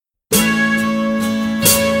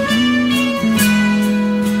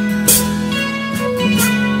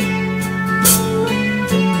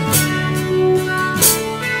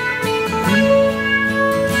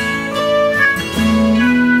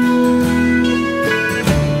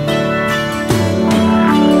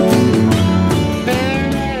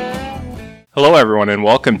Hello, everyone, and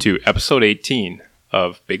welcome to episode 18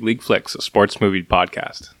 of Big League Flicks, a sports movie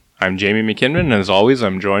podcast. I'm Jamie McKinnon, and as always,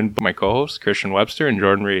 I'm joined by my co-hosts, Christian Webster and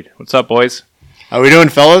Jordan Reed. What's up, boys? How we doing,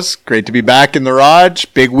 fellas? Great to be back in the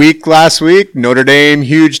Raj. Big week last week. Notre Dame,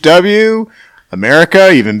 huge W.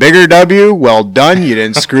 America, even bigger W. Well done. You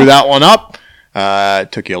didn't screw that one up.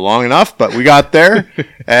 It took you long enough, but we got there.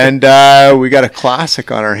 And we got a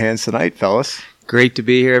classic on our hands tonight, fellas. Great to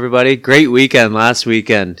be here, everybody. Great weekend last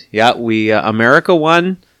weekend. Yeah, America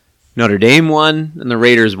won, Notre Dame won, and the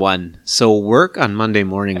Raiders won. So work on Monday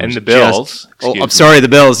morning. And the Bills. I'm sorry, the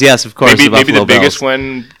Bills. Yes, of course. Maybe the biggest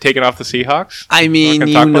win taken off the Seahawks? I mean,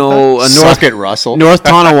 Suck it, Russell. North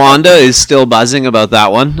Tonawanda is still buzzing about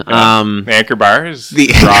that one. Yeah. The Anchor Bar is The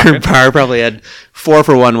rocking. Anchor Bar probably had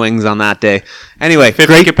 4-for-1 wings on that day. Anyway, 50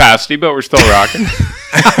 great capacity, but we're still rocking.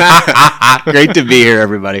 Great to be here,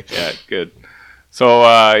 everybody. Yeah, good. So,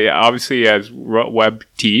 obviously, as Webb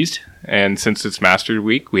teased, and since it's Masters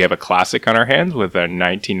Week, we have a classic on our hands with a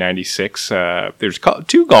 1996. There's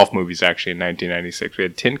two golf movies, actually, in 1996. We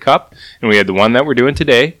had Tin Cup, and we had the one that we're doing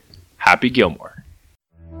today, Happy Gilmore.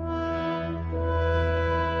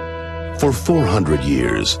 For 400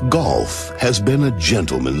 years, golf has been a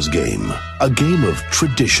gentleman's game. A game of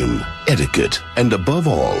tradition, etiquette, and above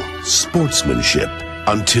all, sportsmanship.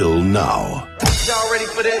 Until now. Y'all ready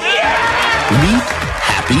for this? Yeah! Meet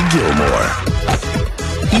Happy Gilmore.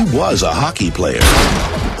 He was a hockey player.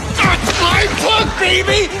 Touch my puck,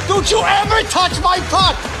 baby! Don't you ever touch my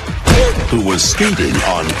puck! Who was skating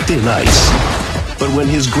on thin ice. But when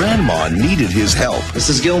his grandma needed his help,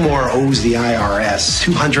 Mrs. Gilmore owes the IRS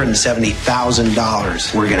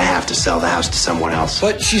 $270,000. We're gonna have to sell the house to someone else.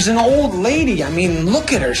 But she's an old lady. I mean,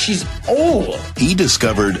 look at her. She's old. he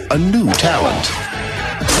discovered a new talent.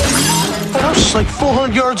 The house is like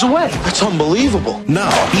 400 yards away. That's unbelievable.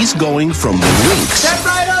 Now he's going from the rinks Step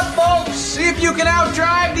right up, folks. See if you can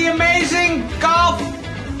outdrive the amazing golf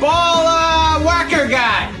ball whacker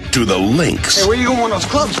guy. to the links. Hey, where you going with those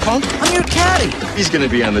clubs, punk? I'm your caddy. He's gonna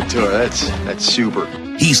be on the tour. That's super.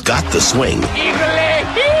 He's got the swing.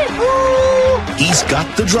 He's got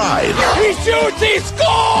the drive. He shoots, he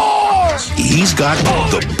scores! He's got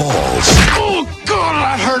the balls. Oh, God,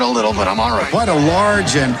 that hurt a little, but I'm all right. Quite a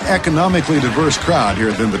large and economically diverse crowd here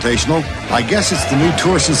at the Invitational. I guess it's the new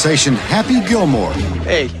tour sensation, Happy Gilmore.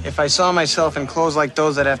 Hey, if I saw myself in clothes like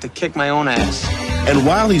those, I'd have to kick my own ass. And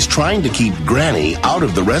while he's trying to keep Granny out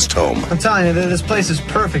of the rest home, I'm telling you, this place is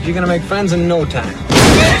perfect. You're gonna make friends in no time.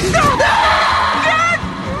 Get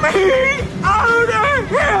me out of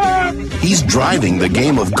here! he's driving the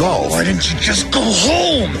game of golf Why didn't you just go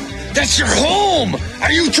home? That's your home!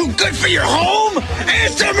 Are you too good for your home?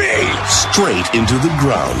 Answer me! straight into the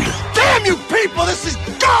ground. Damn you people, this is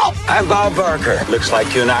golf! I'm Bob Barker. Looks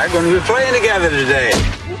like you and I are going to be playing together today.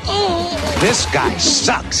 This guy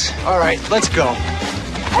sucks. All right, let's go.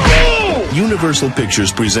 Universal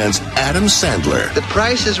Pictures presents Adam Sandler The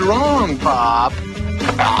price is wrong, Bob.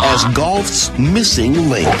 as golf's missing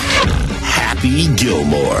link, Happy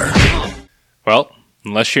Gilmore. Well,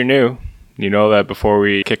 unless you're new, you know that before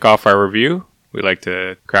we kick off our review, we like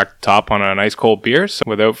to crack the top on a nice cold beer. So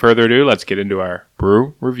without further ado, let's get into our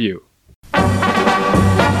brew review.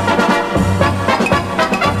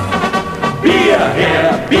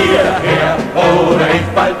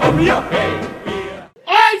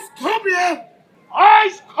 Ice cold beer!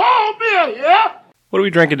 Ice cold beer, yeah? What are we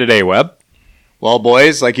drinking today, Webb? Well,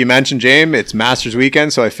 boys, like you mentioned, James, it's Masters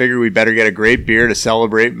weekend, so I figured we better get a great beer to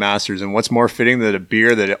celebrate Masters. And what's more fitting than a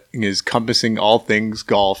beer that is encompassing all things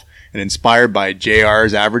golf and inspired by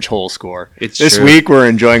JR's average hole score. This week, we're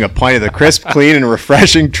enjoying a pint of the crisp, clean, and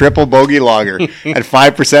refreshing Triple Bogey Lager. At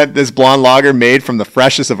 5%, this blonde lager made from the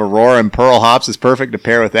freshest of Aurora and Pearl hops is perfect to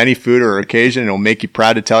pair with any food or occasion, and it'll make you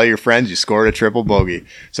proud to tell your friends you scored a Triple Bogey.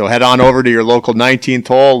 So head on over to your local 19th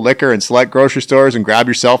hole, liquor, and select grocery stores and grab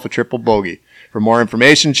yourself a Triple Bogey. For more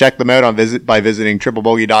information, check them out by visiting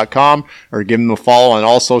triplebogey.com or give them a follow on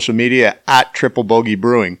all social media at Triple Bogey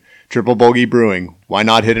Brewing. Triple Bogey Brewing. Why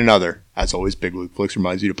not hit another? As always, Big League Flicks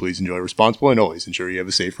reminds you to please enjoy responsibly and always ensure you have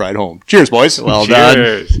a safe ride home. Cheers, boys. Well done.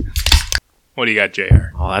 Cheers. What do you got,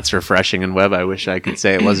 JR? Oh, that's refreshing. And Webb, I wish I could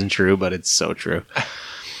say it wasn't true, but it's so true.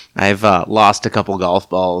 I've lost a couple golf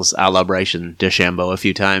balls a la Bryson DeChambeau a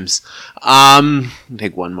few times.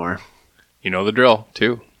 Take one more. You know the drill.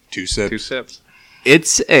 Two sips. 2 sips.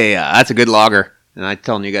 It's that's a good lager. And I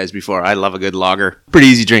telling you guys before, I love a good lager. Pretty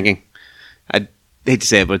easy drinking. I hate to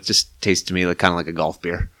say it, but it just tastes to me like kind of like a golf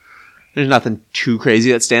beer. There's nothing too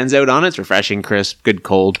crazy that stands out on it. It's refreshing, crisp, good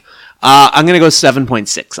cold. I'm going to go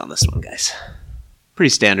 7.6 on this one, guys. Pretty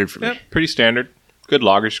standard for me. Yeah, pretty standard. Good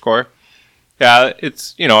lager score. Yeah,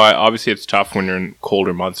 it's, obviously it's tough when you're in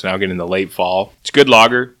colder months now, getting in the late fall. It's a good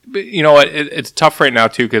lager. But you know what? It's tough right now,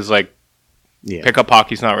 too, because, pickup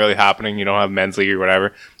hockey's not really happening. You don't have men's league or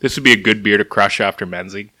whatever. This would be a good beer to crush after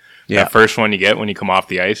men's league. Yeah. That first one you get when you come off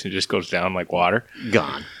the ice, it just goes down like water.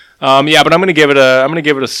 Gone. Yeah, but I'm gonna give it a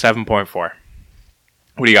 7.4.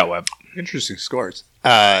 What do you got, Webb? Interesting scores.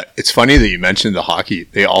 It's funny that you mentioned the hockey.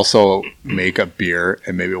 They also make a beer,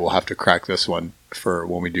 and maybe we'll have to crack this one for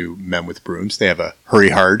when we do Men with Brooms. They have a Hurry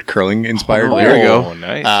Hard curling inspired beer. There you go.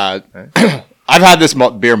 Nice. I've had this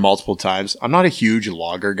beer multiple times. I'm not a huge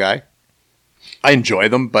lager guy. I enjoy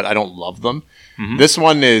them, but I don't love them. Mm-hmm. This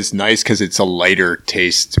one is nice because it's a lighter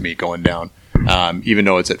taste to me going down. Even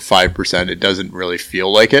though it's at 5%, it doesn't really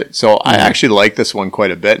feel like it. So I actually like this one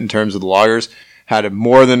quite a bit in terms of the lagers. Had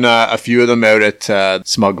more than a few of them out at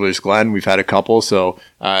Smuggler's Glen. We've had a couple, so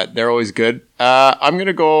they're always good. I'm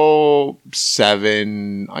gonna go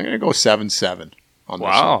 7. I'm gonna go 7.7 on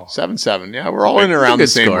this one. 7.7. Yeah, we're all in around the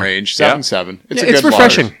same range. 7.7. It's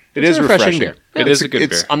refreshing. Lager. It is refreshing. Beer. It is a good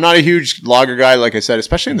beer. I'm not a huge lager guy, like I said,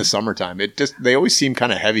 especially in the summertime. They always seem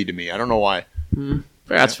kind of heavy to me. I don't know why.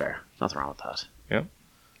 That's fair. Nothing wrong with that. Yeah.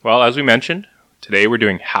 Well, as we mentioned, today we're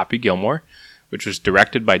doing Happy Gilmore, which was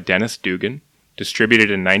directed by Dennis Dugan, distributed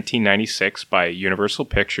in 1996 by Universal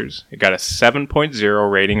Pictures. It got a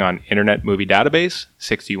 7.0 rating on Internet Movie Database,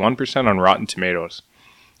 61% on Rotten Tomatoes.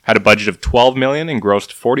 Had a budget of $12 million and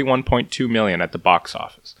grossed $41.2 million at the box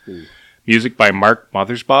office. Music by Mark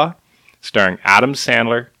Mothersbaugh, starring Adam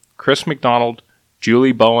Sandler, Chris McDonald,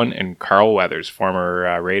 Julie Bowen, and Carl Weathers,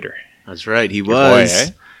 former Raider. That's right, he Your was. boy, eh?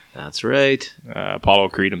 That's right. Apollo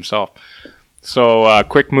Creed himself. So,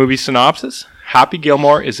 quick movie synopsis. Happy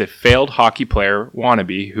Gilmore is a failed hockey player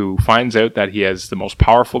wannabe who finds out that he has the most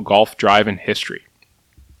powerful golf drive in history.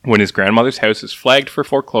 When his grandmother's house is flagged for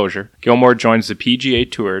foreclosure, Gilmore joins the PGA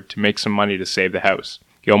Tour to make some money to save the house.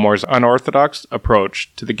 Gilmore's unorthodox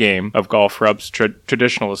approach to the game of golf rubs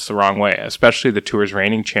traditionalists the wrong way, especially the Tour's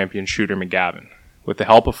reigning champion Shooter McGavin. With the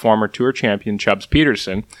help of former Tour champion Chubbs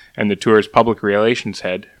Peterson and the Tour's public relations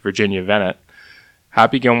head, Virginia Venet,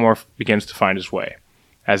 Happy Gilmore begins to find his way.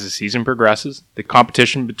 As the season progresses, the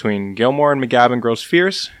competition between Gilmore and McGavin grows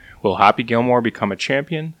fierce. Will Happy Gilmore become a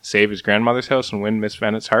champion, save his grandmother's house, and win Miss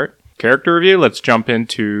Venet's heart? Character review, let's jump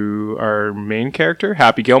into our main character,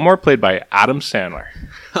 Happy Gilmore, played by Adam Sandler.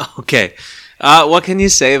 Okay. What can you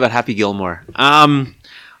say about Happy Gilmore?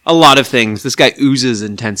 A lot of things. This guy oozes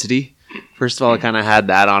intensity. First of all, I kind of had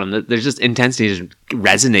that on him. There's just intensity just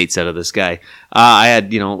resonates out of this guy. I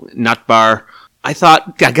had, Nut Bar. I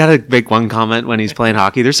thought, I gotta make one comment when he's playing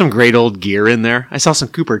hockey. There's some great old gear in there. I saw some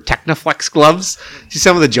Cooper Technoflex gloves. See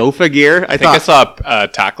some of the Jofa gear? I think I saw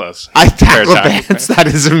Tackless. Tackle bands. That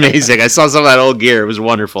is amazing. I saw some of that old gear. It was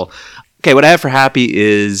wonderful. Okay, what I have for Happy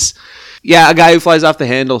is, a guy who flies off the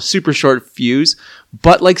handle, super short fuse.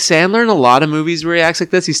 But like Sandler in a lot of movies where he acts like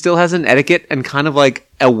this, he still has an etiquette and kind of like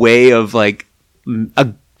a way of like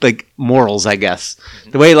morals, I guess.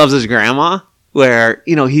 The way he loves his grandma. Where,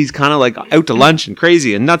 he's kind of like out to lunch and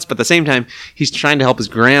crazy and nuts, but at the same time, he's trying to help his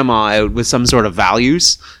grandma out with some sort of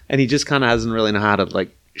values, and he just kind of doesn't really know how to,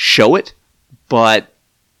 like, show it. But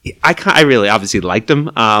I really obviously liked him.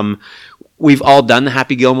 We've all done the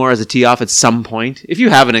Happy Gilmore as a tee-off at some point. If you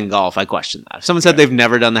haven't in golf, I question that. If someone said they've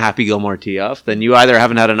never done the Happy Gilmore tee-off, then you either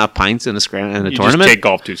haven't had enough pints in a tournament. Just take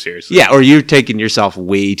golf too seriously. Yeah, or you're taking yourself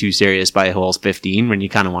way too serious by holes 15 when you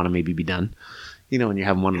kind of want to maybe be done. When you're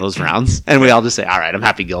having one of those rounds, and we all just say, all right, I'm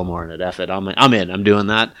Happy Gilmore in it, F it, I'm in, I'm doing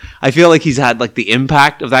that. I feel like he's had like the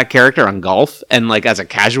impact of that character on golf, and like as a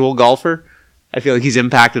casual golfer, I feel like he's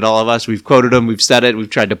impacted all of us. We've quoted him, we've said it, we've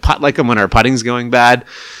tried to putt like him when our putting's going bad.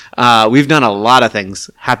 We've done a lot of things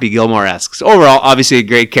Happy Gilmore-esque. Overall, obviously a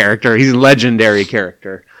great character. He's a legendary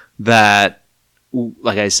character that,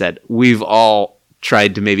 like I said, we've all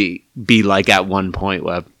tried to maybe be like at one point,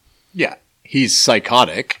 Webb. Yeah. He's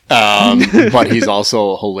psychotic, but he's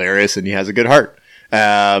also hilarious and he has a good heart.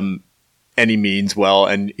 And he means well,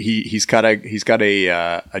 and he's got a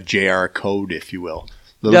JR code, if you will.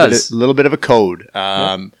 Little bit of a code.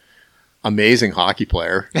 Amazing hockey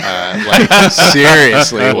player.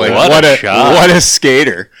 Seriously, what a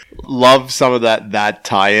skater. Love some of that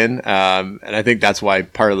tie-in. And I think that's why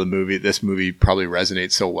part of this movie probably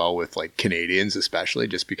resonates so well with like Canadians, especially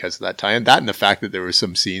just because of that tie-in. That and the fact that there were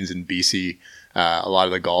some scenes in BC. A lot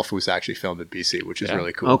of the golf was actually filmed at BC, which is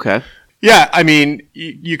really cool. Okay. Yeah, I mean,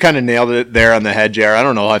 you kind of nailed it there on the head, JR. I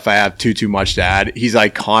don't know if I have too much to add. He's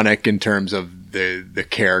iconic in terms of the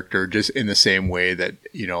character, just in the same way that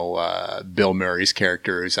Bill Murray's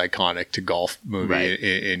character is iconic to golf movie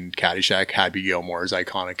in Caddyshack. Happy Gilmore is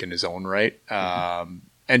iconic in his own right,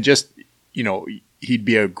 and just he'd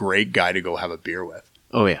be a great guy to go have a beer with.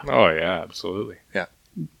 Oh, yeah. Oh, yeah, absolutely. Yeah.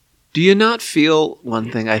 Do you not feel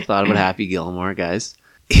one thing I thought about Happy Gilmore, guys?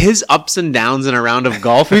 His ups and downs in a round of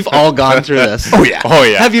golf, we've all gone through this. Oh, yeah. Oh,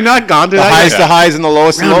 yeah. Have you not gone through The that? highs to highs and the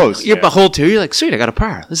lowest to lows. By hole 2, you're like, sweet, I got a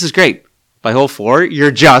par. This is great. By hole 4, you're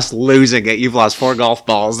just losing it. You've lost 4 golf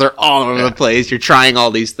balls. They're all over the place. You're trying all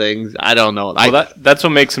these things. I don't know. Well, that's what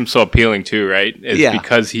makes him so appealing too, right? Is Yeah.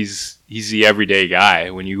 because he's the everyday guy.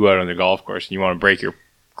 When you go out on the golf course and you want to break your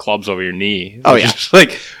clubs over your knee, Oh, it's yeah. just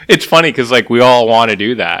like it's funny because like we all want to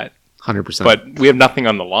do that, 100%. but we have nothing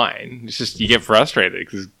on the line. It's just you get frustrated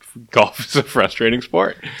because golf is a frustrating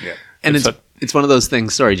sport. Yeah. And It's it's one of those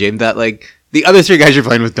things, sorry, James, that like the other 3 guys you're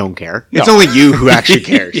playing with don't care. It's only you who actually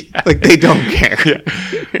cares. Like they don't care.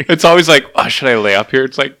 It's always like, oh, should I lay up here?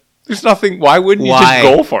 It's like there's nothing. Why wouldn't you Why?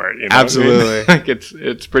 just go for it? You know what I mean? Absolutely. Like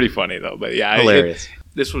it's pretty funny though. But yeah, Hilarious.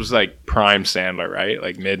 this was like prime Sandler, right?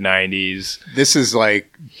 Like mid '90s. This is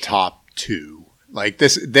like top 2. Like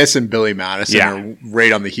this and Billy Madison Yeah. are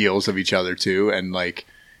right on the heels of each other too. And like,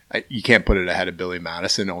 you can't put it ahead of Billy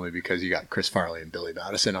Madison only because you got Chris Farley and Billy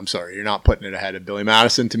Madison. I'm sorry, you're not putting it ahead of Billy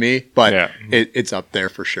Madison to me, but Yeah. it's up there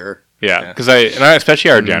for sure. Yeah, because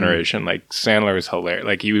especially our generation, like Sandler was hilarious.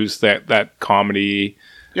 Like he was that comedy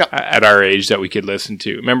at our age that we could listen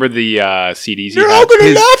to. Remember the CDs? They're all gonna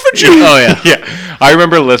laugh at you. Oh yeah. Yeah, I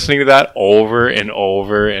remember listening to that over and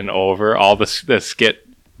over and over. All the skit.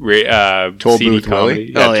 Toll CD Booth comedy.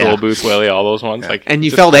 Willie. Yeah, Oh, yeah. Toll Booth Willie, all those ones. Like, And you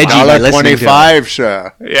just felt edgy by listening to it. $1.25,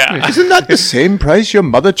 sir. Yeah. Isn't that the same price your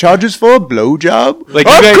mother charges for a blowjob? Like,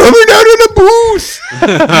 I'm you guys- coming out of the booth.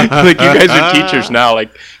 Like you guys are teachers now.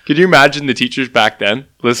 Like, could you imagine the teachers back then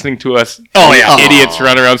listening to us? Oh, yeah. Idiots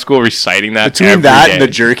run around school reciting that. Between every that day. and the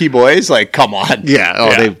Jerky Boys, like, come on. Yeah. Oh,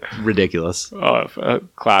 Yeah. they ridiculous.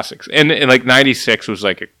 Classics. And like 96 was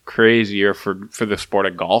like a crazy year for the sport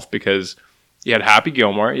of golf because you had Happy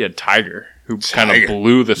Gilmore, you had Tiger, who kind of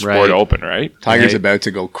blew the sport Right. open, right? Tiger's Right? about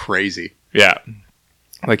to go crazy. Yeah.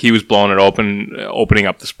 Like he was blowing it open, opening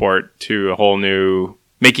up the sport to a whole new,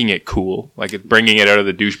 making it cool, like bringing it out of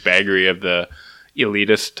the douchebaggery of the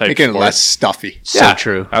elitist type Making it sport. less stuffy. So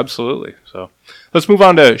true. Absolutely. So let's move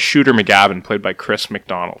on to Shooter McGavin, played by Chris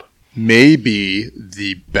McDonald. Maybe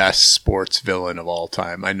the best sports villain of all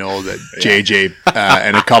time. I know that JJ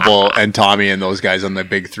and a couple and Tommy and those guys on the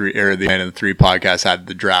Big Three or the Man of the Three podcast had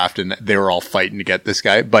the draft and they were all fighting to get this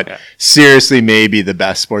guy. But seriously, maybe the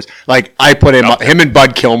best sports. Like I put him and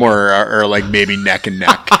Bud Kilmer are like maybe neck and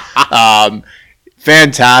neck.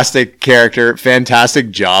 Fantastic character,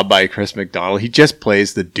 fantastic job by Chris McDonald. He just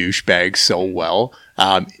plays the douchebag so well.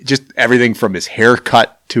 Just everything from his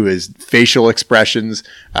haircut to his facial expressions,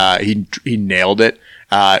 he nailed it.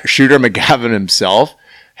 Shooter McGavin himself,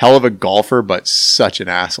 hell of a golfer, but such an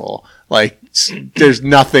asshole. Like there's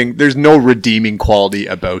no redeeming quality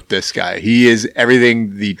about this guy. He is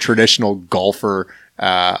everything the traditional golfer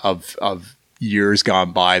of years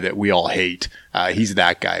gone by that we all hate. He's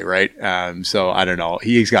that guy, right? So I don't know.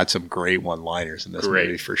 He's got some great one-liners in this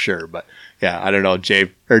movie for sure. But yeah, I don't know,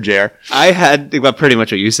 Jay or JR. I had pretty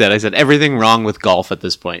much what you said. I said everything wrong with golf at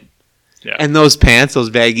this point. Yeah. And those pants, those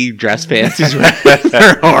baggy dress pants, he's wearing,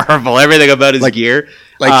 they're horrible. Everything about his gear.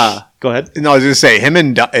 Go ahead. No, I was going to say him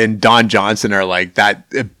and Don Johnson are like that.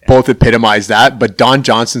 Both epitomize that, but Don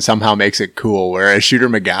Johnson somehow makes it cool. Whereas Shooter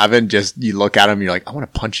McGavin, just you look at him, you're like, I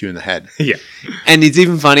want to punch you in the head. Yeah. And it's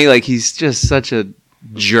even funny, like he's just such a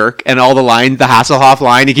jerk. And all the lines, the Hasselhoff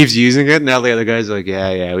line, he keeps using it. And now the other guys are like,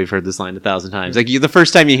 yeah, we've heard this line 1,000 times. Like the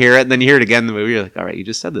first time you hear it, and then you hear it again in the movie, you're like, all right, you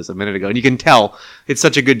just said this a minute ago. And you can tell it's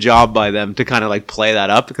such a good job by them to kind of like play that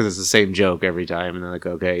up because it's the same joke every time. And they're like,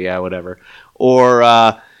 okay, yeah, whatever.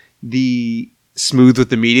 Or the smooth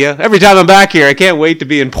with the media. Every time I'm back here, I can't wait to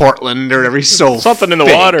be in Portland or whatever. He's so Something in the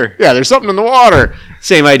fake. water. Yeah, there's something in the water.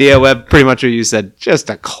 Same idea, Webb. Pretty much what you said. Just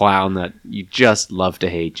a clown that you just love to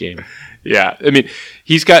hate, James. Yeah, I mean,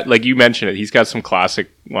 he's got, like you mentioned it, he's got some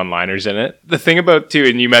classic one-liners in it. The thing about, too,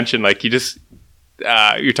 and you mentioned, like, you're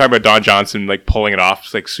talking about Don Johnson, like, pulling it off,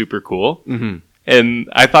 it's, like, super cool. Mm-hmm. And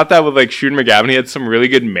I thought that with, like, Shooter McGavin, he had some really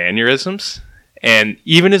good mannerisms. And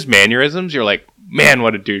even his mannerisms, you're like, man,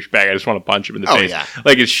 what a douchebag. I just want to punch him in the face. Yeah.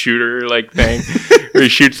 Like his shooter, like, thing, where he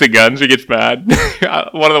shoots the guns, he gets mad.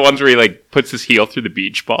 One of the ones where he, like, puts his heel through the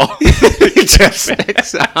beach ball.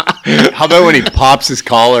 How about when he pops his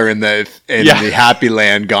collar in the Happy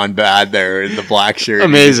Land Gone Bad there in the black shirt?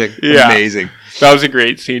 Amazing. Yeah. Amazing. That was a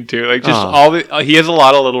great scene too. Like just he has a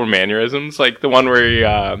lot of little mannerisms. Like the one where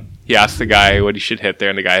he asks the guy what he should hit there,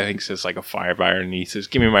 and the guy thinks it's like a 5-iron, and he says,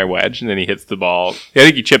 "Give me my wedge," and then he hits the ball. I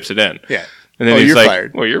think he chips it in. Yeah. And then Oh, he's you're like,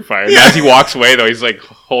 fired. well, you're fired. And as he walks away, though, he's like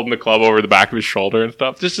holding the club over the back of his shoulder and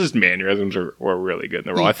stuff. Just his mannerisms were really good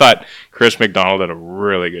in the role. I thought Chris McDonald did a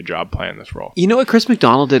really good job playing this role. You know what Chris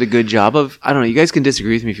McDonald did a good job of? I don't know. You guys can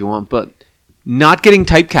disagree with me if you want, but not getting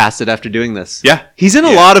typecasted after doing this. Yeah. He's in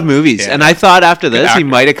a lot of movies. Yeah. And I thought after this, he actor.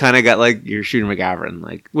 might have kind of got like, you're Shooter McGavin.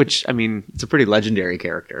 Like, which, I mean, it's a pretty legendary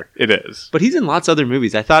character. It is. But he's in lots of other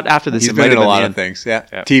movies. I thought after this, He's it been might in have a lot the of end. things. Yeah.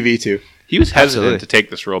 Yeah. TV too. He was hesitant Absolutely. to take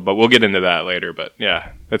this role, but we'll get into that later. But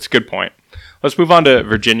yeah, that's a good point. Let's move on to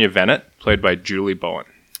Virginia Venet, played by Julie Bowen.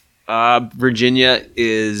 Virginia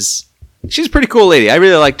she's a pretty cool lady. I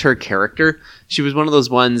really liked her character. She was one of those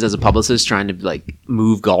ones as a publicist trying to like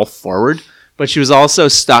move golf forward, but she was also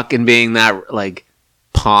stuck in being that like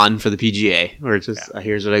pawn for the PGA, where it's just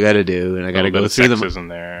here's what I got to do, and I got to go through them. Sexism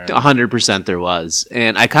there. 100% there was,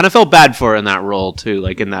 and I kind of felt bad for her in that role too,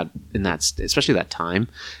 like in that especially that time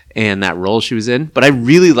and that role she was in. But I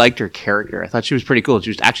really liked her character. I thought she was pretty cool. She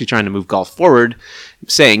was actually trying to move golf forward,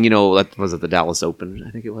 saying, that was at the Dallas Open,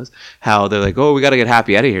 I think it was, how they're like, oh, we got to get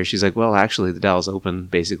Happy out of here. She's like, well, actually, the Dallas Open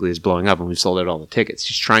basically is blowing up, and we've sold out all the tickets.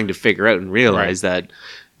 She's trying to figure out and realize that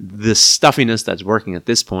the stuffiness that's working at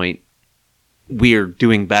this point, we're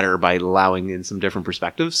doing better by allowing in some different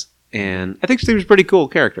perspectives. And I think she was a pretty cool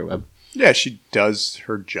character, Webb. Yeah, she does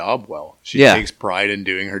her job well. She takes pride in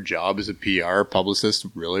doing her job as a PR publicist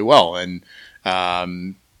really well. And,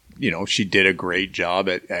 she did a great job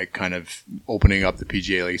at kind of opening up the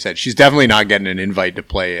PGA. Like you said, she's definitely not getting an invite to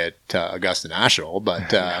play at Augusta National, but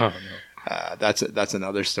that's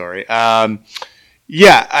another story. I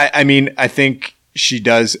think she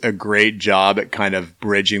does a great job at kind of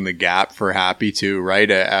bridging the gap for Happy too,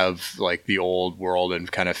 right? Of like the old world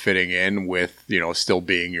and kind of fitting in with, still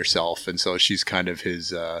being yourself. And so she's kind of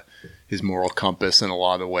his moral compass in a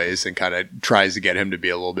lot of ways and kind of tries to get him to be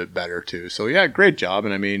a little bit better too. So yeah, great job.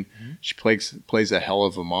 And I mean, she plays a hell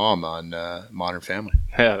of a mom on Modern Family.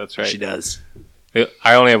 Yeah, that's right. She does.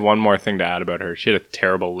 I only have one more thing to add about her. She had a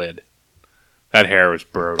terrible lid. That hair was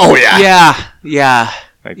brutal. Oh yeah. Yeah.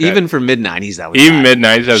 Like that. Even for mid-90s, that was Even bad.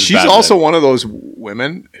 mid-90s, She's also one of those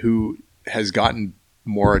women who has gotten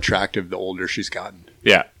more attractive the older she's gotten.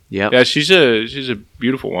 Yeah. Yep. Yeah, she's a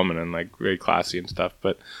beautiful woman and like very classy and stuff.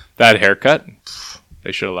 But that haircut,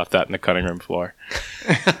 they should have left that in the cutting room floor.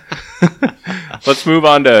 Let's move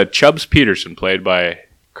on to Chubbs Peterson, played by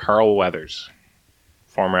Carl Weathers,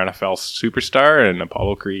 former NFL superstar and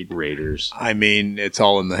Apollo Creed Raiders. I mean, it's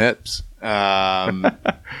all in the hips.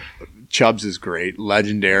 Chubbs is great,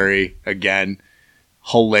 legendary. Again,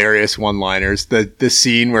 hilarious one-liners. The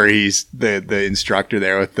scene where he's the instructor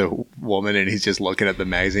there with the woman and he's just looking at the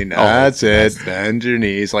magazine. That's it. Bend your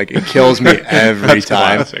knees. Like it kills me every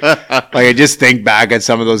time. Classic. Like I just think back at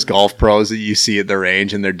some of those golf pros that you see at the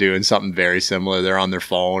range and they're doing something very similar. They're on their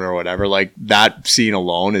phone or whatever. Like that scene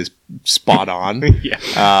alone is spot on.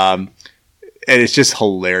 Yeah. And it's just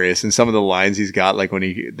hilarious. And some of the lines he's got, like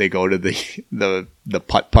when they go to the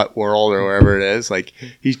putt world or wherever it is, like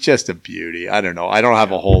he's just a beauty. I don't know. I don't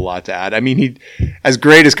have a whole lot to add. I mean, he, as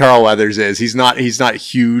great as Carl Weathers is, he's not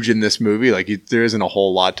huge in this movie. Like there isn't a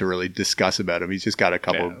whole lot to really discuss about him. He's just got a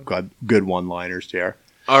couple good one-liners there.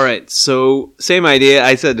 All right. So same idea.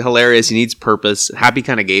 I said hilarious. He needs purpose. Happy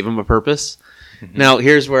kind of gave him a purpose. Mm-hmm. Now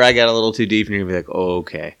here's where I got a little too deep and you're gonna be like, oh,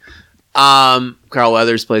 okay. Carl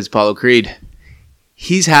Weathers plays Apollo Creed.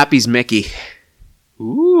 He's Happy's Mickey.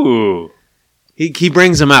 Ooh. He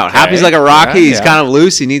brings him out. Okay. Happy's like a Rocky. Yeah, He's kind of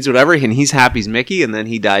loose. He needs whatever. And he's Happy's Mickey. And then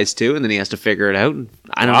he dies too. And then he has to figure it out. And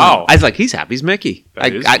I don't know. I was like, he's Happy's Mickey.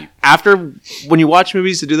 That is deep. After, when you watch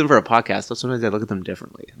movies to do them for a podcast, sometimes I look at them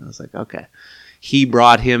differently. And I was like, okay. He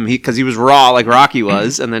brought him, because he was raw like Rocky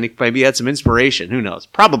was. And then he maybe had some inspiration. Who knows?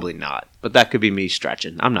 Probably not. But that could be me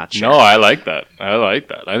stretching. I'm not sure. No, I like that.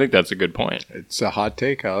 I think that's a good point. It's a hot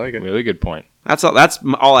take. I like it. Really good point. That's all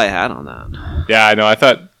I had on that. Yeah, I know. I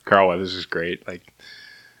thought Carl Weathers is great. Like,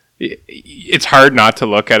 it's hard not to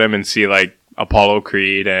look at him and see like Apollo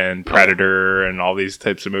Creed and Predator and all these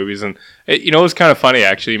types of movies. And it was kind of funny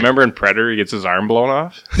actually. Remember in Predator, he gets his arm blown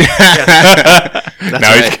off.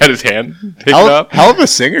 Now he's got his hand taken up. Hell of a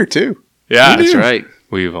singer too. Yeah, That's right.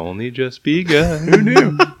 We've only just begun. Who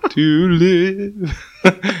knew to live?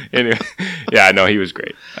 Anyway, yeah, I know he was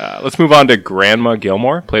great. Let's move on to Grandma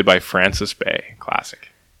Gilmore, played by Frances Bay. Classic.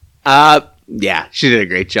 Yeah, she did a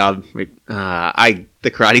great job. The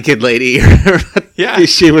Karate Kid lady. Yeah.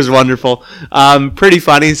 She was wonderful. Pretty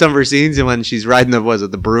funny, some of her scenes. And when she's riding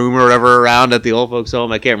the broom or whatever around at the old folks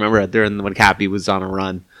home, I can't remember it during when Happy was on a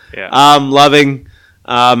run. Yeah. Loving.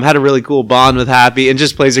 Had a really cool bond with Happy and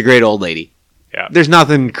just plays a great old lady. Yeah. There's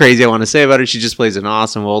nothing crazy I want to say about her. She just plays an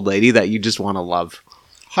awesome old lady that you just want to love.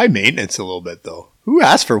 High maintenance a little bit though. Who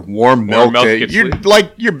asked for warm milk? Milk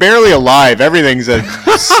You're barely alive. Everything's a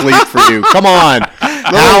sleep for you. Come on,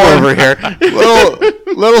 Hal over here.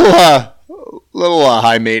 Little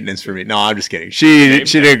high maintenance for me. No, I'm just kidding. She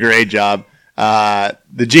did a great job.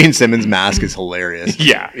 The Gene Simmons mask is hilarious.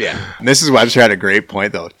 Yeah. Mrs. Webster had a great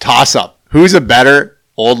point though. Toss up. Who's a better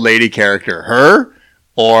old lady character, her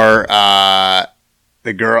or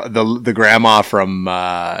the girl, the grandma from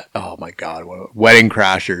oh my god, Wedding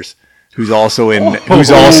Crashers, who's also in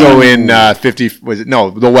 50? Was it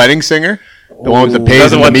the Wedding Singer, the one with the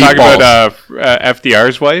pays and the meatballs? Talking about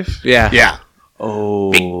FDR's wife. Yeah.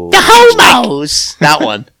 Oh, the homos. That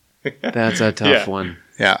one. That's a tough one.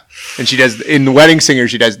 Yeah, and she does in the Wedding Singer.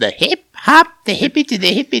 She does the hip hop, the hippie to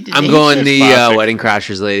the hippie to the. I'm going the Wedding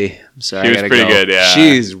Crashers lady. I'm sorry, she was pretty good. Yeah,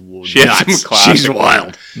 she's nuts. She's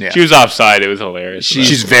wild. Yeah. She was offside. It was hilarious.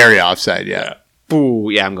 She's very offside. Yeah. Ooh,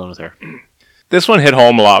 yeah, I'm going with her. This one hit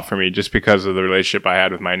home a lot for me just because of the relationship I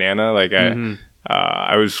had with my Nana. Like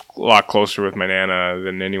I was a lot closer with my Nana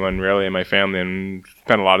than anyone really in my family, and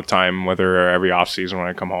spent a lot of time with her every off season when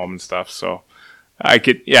I come home and stuff. So I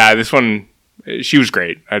could, this one. She was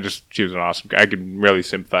great. She was an awesome guy. I could really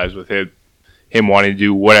sympathize with him wanting to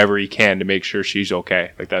do whatever he can to make sure she's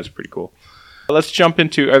okay. Like, that's pretty cool. Let's jump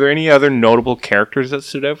into, are there any other notable characters that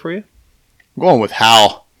stood out for you? I'm going with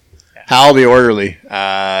Hal. Hal the Orderly.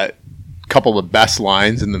 Couple of the best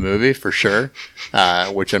lines in the movie, for sure,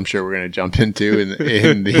 which I'm sure we're going to jump into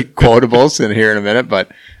in the quotables in here in a minute.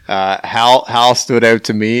 But Hal stood out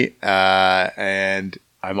to me, and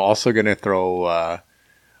I'm also going to throw...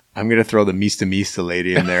 I'm going to throw the Mista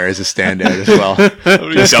lady in there as a standout as well.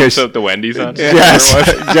 Just jumps out the Wendy's on. Yes,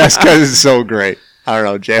 just because it's so great. I don't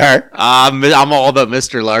know, JR. I'm all about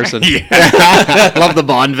Mr. Larson. I love the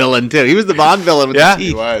Bond villain too. He was the Bond villain with the teeth.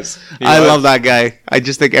 He was. I love that guy. I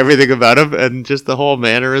just think everything about him and just the whole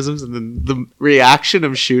mannerisms and the reaction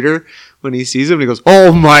of Shooter when he sees him and he goes,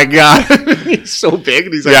 "Oh my god!" He's so big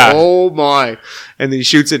and he's like, "Oh my!" And then he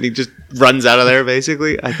shoots it and he just runs out of there.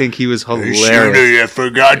 Basically, I think he was hilarious. Shooter, you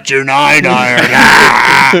forgot your 9-iron.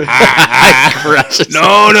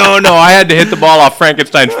 No! I had to hit the ball off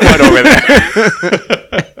Frankenstein's foot over there.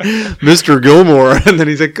 Mr. Gilmore, and then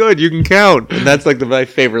he's like, "Good, you can count." And that's like my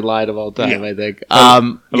favorite line of all time. I think.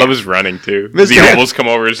 I love his running too. The elbows come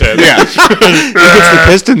over his head. Yeah, he gets the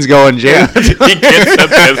pistons going, Jay. He gets the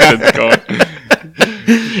pistons going.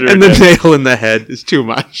 And the nail in the head is too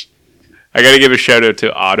much. I got to give a shout out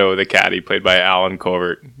to Otto the caddy, played by Alan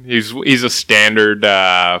Covert. He's a standard.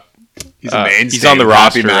 He's a mainstay. He's on the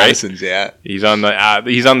roster, Madison's, right? Yeah. He's on the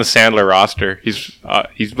Sandler roster. He's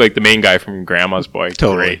like the main guy from Grandma's Boy.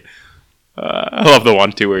 Totally. Great. I love the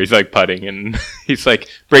one too where he's like putting and he's like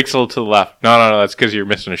breaks a little to the left. No, that's because you're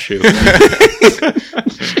missing a shoe.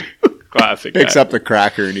 Classic. Picks up the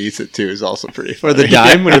cracker and eats it too is also pretty funny. Or the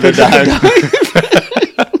dime when he picks up the dime.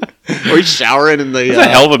 Or he's showering in the That's a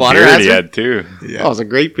hell of a water beard hazard. he had too. Yeah. Oh, it was a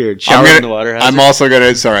great beard. Showering in the water hazard. I'm also gonna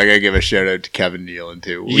I gotta give a shout out to Kevin Nealon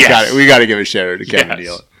too. We gotta give a shout out to Kevin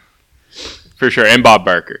Nealon. For sure. And Bob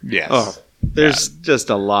Barker. Yes. Oh, there's just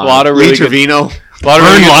a lot of really Lee Trevino.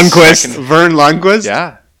 Vern Lundquist.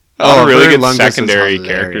 Yeah. A lot of really Vern good Lundquist secondary was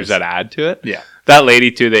characters that add to it. Yeah. That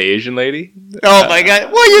lady too, the Asian lady. Oh my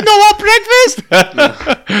god. Well, you know what, breakfast?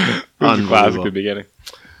 It was a classic at the beginning.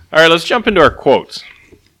 All right, let's jump into our quotes.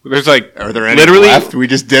 There's are there any literally left? We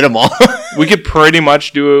just did them all. We could pretty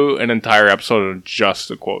much do an entire episode of just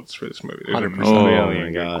the quotes for this movie. There's 100%. a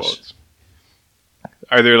million good quotes.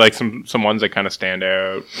 Are there like some ones that kind of stand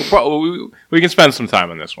out? We can spend some time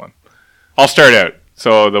on this one. I'll start out.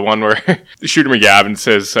 So the one where Shooter McGavin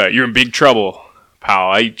says, "You're in big trouble, pal.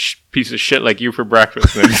 I eat piece of shit like you for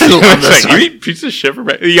breakfast." And it's like, you eat piece of shit for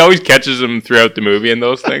breakfast? He always catches him throughout the movie in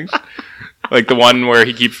those things. Like the one where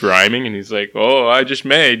he keeps rhyming and he's like, "Oh, I just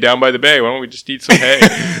made down by the bay. Why don't we just eat some hay?"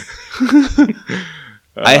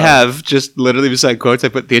 I have just literally beside quotes. I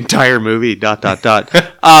put the entire movie ...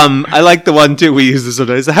 I like the one too. We use this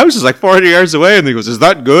sometimes. The house is like 400 yards away, and he goes, "Is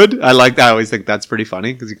that good?" I always think that's pretty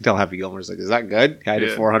funny because you can tell Happy Gilmore's like, "Is that good?" I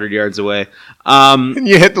did 400 yards away. And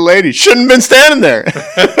you hit the lady. Shouldn't have been standing there.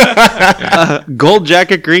 Gold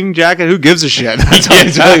jacket, green jacket. Who gives a shit? That's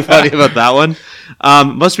always really funny about that one.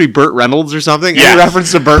 Must be Burt Reynolds or something. Yes. Any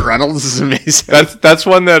reference to Burt Reynolds is amazing. That's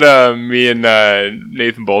one that me and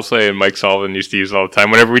Nathan Bolsley and Mike Sullivan used to use all the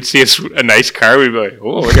time. Whenever we'd see a nice car, we'd be like,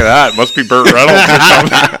 "Oh, look at that! Must be Burt Reynolds or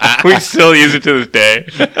something." We still use it to this day.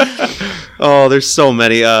 Oh, there's so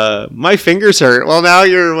many. My fingers hurt. Well, now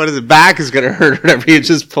your back is gonna hurt whenever you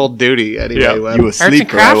just pulled duty anyway. Yeah. Well, You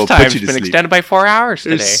asleep, or I will put you to been sleep. extended by 4 hours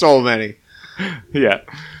today. there's so many. Yeah,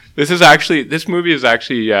 this movie is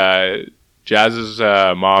actually Jazz's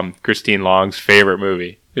mom, Christine Long's favorite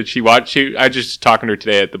movie. Did she watch? I just talking to her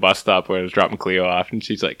today at the bus stop when I was dropping Cleo off, and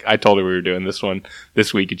she's like, I told her we were doing this one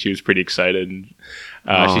this week, and she was pretty excited. And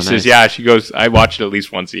she says, yeah, she goes, I watch it at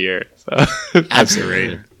least once a year. So That's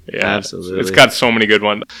great. Yeah, absolutely. It's got so many good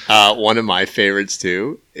ones. One of my favorites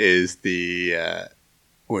too is the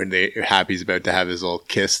when Happy's about to have his little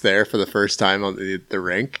kiss there for the first time on the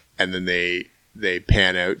rink, and then they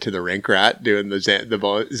pan out to the rink rat doing the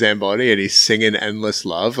Zamboni, and he's singing "Endless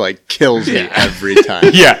Love," like kills me every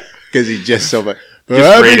time. Yeah, because he's just so much.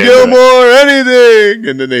 Happy Gilmore, anything,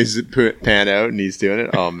 and then they pan out and he's doing it.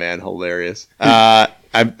 Oh man, hilarious!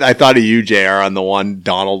 I thought of you, JR, on the one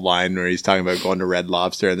Donald line where he's talking about going to Red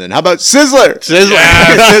Lobster, and then how about Sizzler?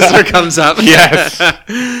 Sizzler comes up. Yes.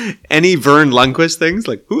 Any Vern Lundquist things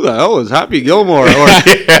like, who the hell is Happy Gilmore? Or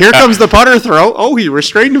here comes the putter throw. Oh, he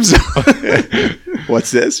restrained himself.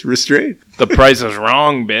 What's this? Restraint. The Price is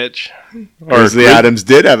Wrong, bitch. Or the Adams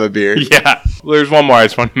did have a beard. Yeah. Well, there's one more I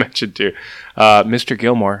just want to mention too. Mr.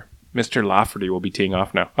 Gilmore, Mr. Lafferty will be teeing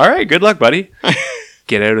off now. All right, good luck, buddy.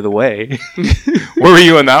 Get out of the way. Where were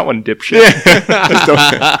you in that one, dipshit?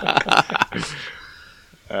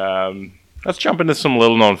 Let's jump into some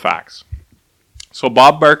little-known facts. So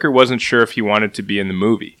Bob Barker wasn't sure if he wanted to be in the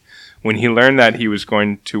movie. When he learned that he was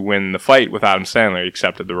going to win the fight with Adam Sandler, he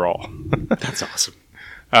accepted the role. That's awesome.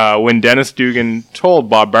 When Dennis Dugan told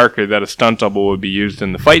Bob Barker that a stunt double would be used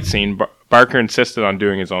in the fight scene, Barker insisted on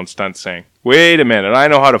doing his own stunts, saying, "Wait a minute, I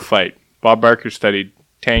know how to fight." Bob Barker studied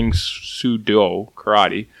Tang Soo Do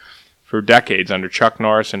karate for decades under Chuck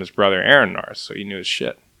Norris and his brother Aaron Norris, so he knew his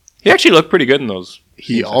shit. He actually looked pretty good in those.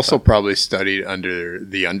 He also probably studied under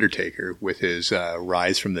The Undertaker with his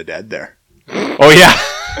Rise from the Dead there. Oh, yeah.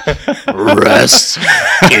 Rest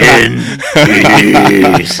in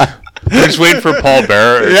peace. We're just waiting for Paul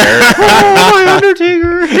Bearer. Oh, my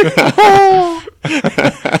Undertaker. Oh.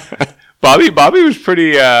 Bobby was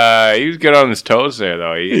pretty. He was good on his toes there,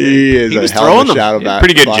 though. He was throwing them.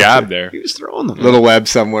 Pretty good jab there. He was throwing them. Little Webb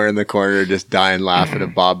somewhere in the corner, just dying laughing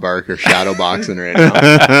at Bob Barker shadow boxing right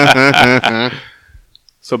now.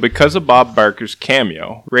 So, because of Bob Barker's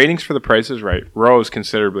cameo, ratings for The Price is Right rose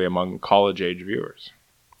considerably among college-age viewers.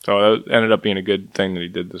 So that ended up being a good thing that he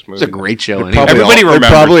did this movie. It's a great show. Everybody remembers. They're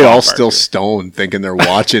probably all Bob still Barker. stoned, thinking they're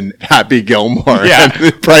watching Happy Gilmore. Yeah. And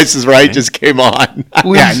The Price is Right just came on.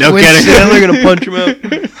 Yeah, no kidding. They're gonna punch him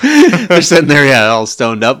out. They're sitting there, all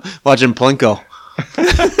stoned up, watching Plinko.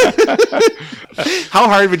 How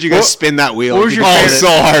hard would you guys spin that wheel? What was your Oh, so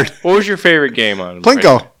hard. What was your favorite game on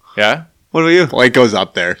Plinko. Yeah? What about you? Plinko's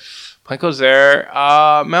up there. Plinko's there.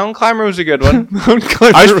 Mountain Climber was a good one. Mountain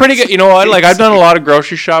Climber I was pretty good. You know what? Like, I've done a lot of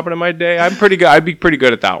grocery shopping in my day. I'm pretty good. I'd be pretty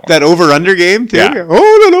good at that one. That over-under game, too? Yeah.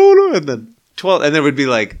 Oh, no. And then 12, and then it would be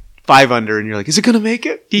like 5 under, and you're like, is it going to make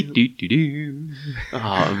it?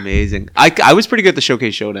 Oh, amazing. I was pretty good at the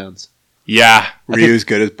Showcase Showdowns. Yeah. Were you as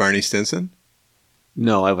good as Barney Stinson?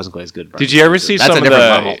 No, I wasn't quite as good. Did you ever see That's some a of different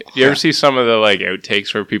the? level. You ever see some of the like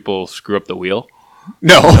outtakes where people screw up the wheel?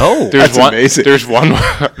 No. There's That's one. amazing. There's one.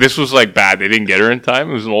 This was like bad. They didn't get her in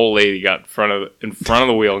time. It was an old lady got in front of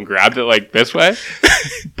the wheel and grabbed it like this way,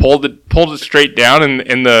 pulled it straight down,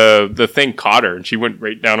 and the thing caught her, and she went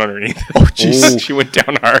right down underneath it. Oh, Jesus. She went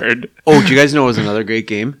down hard. Oh, do you guys know it was another great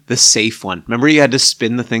game? The safe one. Remember you had to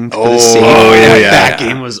spin the thing for the Oh, safe? yeah. That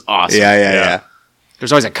game was awesome. Yeah.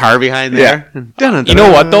 There's always a car behind there. You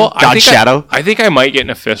know what though? Dodge Shadow. I think I might get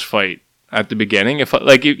in a fist fight at the beginning. If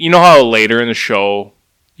like you know how later in the show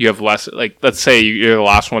you have less, like let's say you're the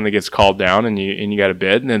last one that gets called down and you got a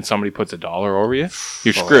bid, and then somebody puts $1 over you,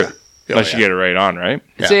 you're screwed. Unless you get it right on, right?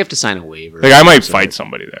 I'd say you have to sign a waiver. Like I might fight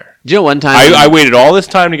somebody there. Do you know one time I waited all this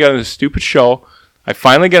time to get on this stupid show. I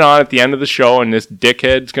finally get on at the end of the show, and this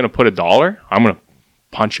dickhead's gonna put $1. I'm gonna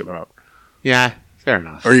punch him out. Yeah, fair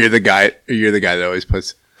enough. Or you're the guy that always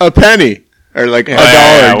puts a penny or like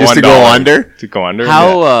 $1 just to $1 go under. To go under.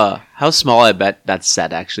 How small I bet that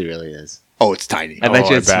set actually really is. Oh, it's tiny. I bet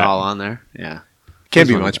you I it's bet. small on there. Yeah. Can't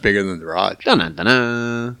be much bigger than the garage.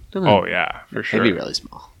 Dun-dun-dun-dun. Oh yeah, for sure. It'd be really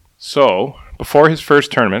small. So, before his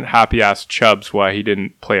first tournament, Happy asked Chubbs why he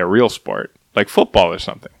didn't play a real sport, like football or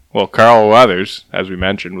something. Well, Carl Weathers, as we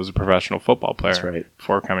mentioned, was a professional football player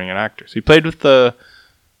before becoming an actor. So he played with the...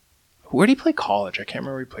 Where did he play college? I can't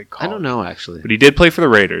remember where he played college. I don't know, actually. But he did play for the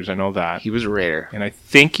Raiders. I know that. He was a Raider. And I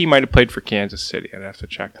think he might have played for Kansas City. I'd have to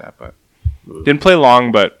check that. But didn't play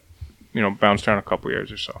long, but, bounced around a couple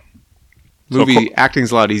years or so.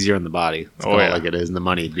 Acting's a lot easier on the body. It's Oh, yeah. like it is, and the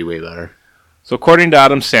money would be way better. So according to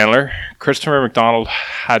Adam Sandler, Christopher McDonald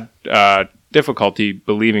had difficulty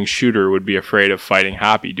believing Shooter would be afraid of fighting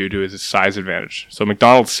Happy due to his size advantage. So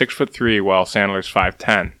McDonald's 6'3", while Sandler's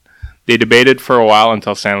 5'10". They debated for a while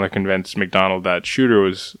until Sandler convinced McDonald that Shooter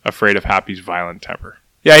was afraid of Happy's violent temper.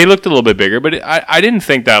 Yeah, he looked a little bit bigger, but I didn't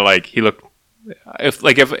think that like he looked.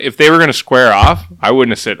 If they were going to square off, I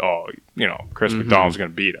wouldn't have said, Chris McDonald's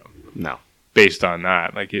going to beat him. No, based on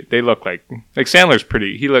that, they look like Sandler's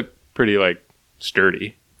pretty. He looked pretty like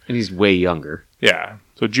sturdy, and he's way younger. Yeah.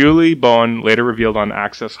 So Julie Bowen later revealed on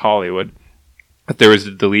Access Hollywood that there was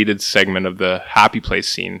a deleted segment of the Happy Place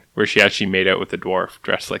scene where she actually made out with the dwarf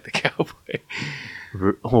dressed like the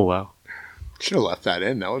cowboy. Oh wow! Should have left that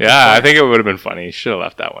in. That would I think it would have been funny. Should have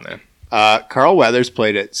left that one in. Carl Weathers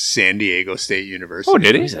played at San Diego State University. Oh,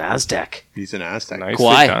 did he? He's an Aztec. He's an Aztec.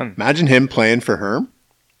 Nicely done. Imagine him playing for Herm.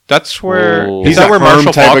 That's where he's a Herm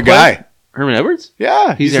type of guy. Herman Edwards?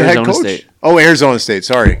 Yeah, he's the head Arizona coach. State. Oh, Arizona State.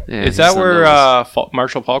 Sorry. Yeah, is that where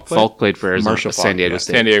Marshall Falk played? Falk played for Arizona, San Diego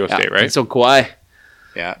State. San Diego State, right? And so Kawhi.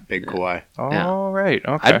 Yeah, big Kawhi. Oh, right.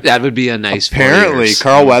 Okay. That would be a nice. Apparently,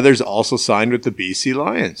 Carl Weathers also signed with the BC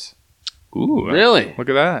Lions. Ooh, really? Look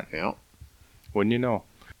at that. Yeah. Wouldn't you know?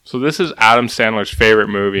 So this is Adam Sandler's favorite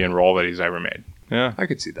movie and role that he's ever made. Yeah, I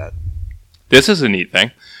could see that. This is a neat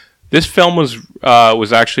thing. This film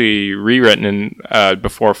was actually rewritten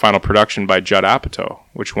before final production by Judd Apatow,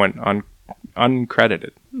 which went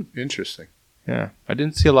uncredited. Interesting. Yeah, I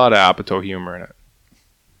didn't see a lot of Apatow humor in it.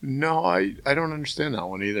 No, I don't understand that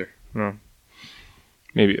one either. No.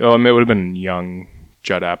 Maybe. Oh, it would have been young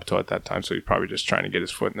Judd Apatow at that time, so he's probably just trying to get his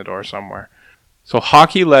foot in the door somewhere. So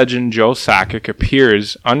hockey legend Joe Sakic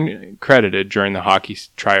appears uncredited during the hockey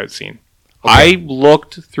tryout scene. Okay. I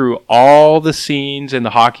looked through all the scenes in the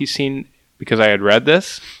hockey scene because I had read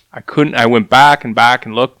this. I went back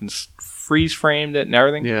and looked and freeze framed it and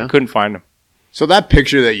everything. Yeah. I couldn't find him. So that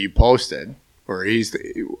picture that you posted, or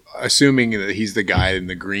assuming that he's the guy in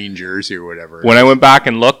the green jersey or whatever. When I went back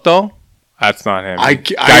and looked though, that's not him.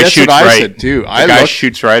 That's what I said too. The guy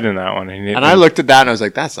shoots right in that one. And I looked at that and I was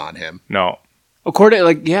like, that's not him. No. According,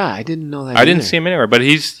 I didn't know that. I didn't see him anywhere, but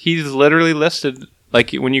he's literally listed.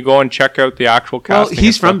 Like when you go and check out the actual cast. Well,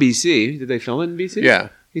 he's from BC. Did they film it in BC? Yeah.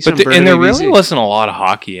 And there really wasn't a lot of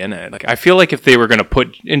hockey in it. Like I feel like if they were going to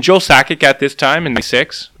put in Joe Sakic at this time in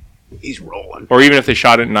 '96, he's rolling. Or even if they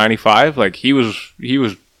shot it in '95, like he was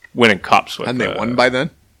winning cups with. And they won by then.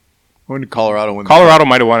 When did Colorado win? Colorado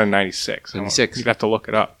might have won in '96. '96. You'd have to look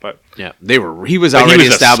it up, but yeah, they were. He was already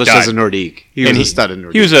established as a Nordique. He was a stud in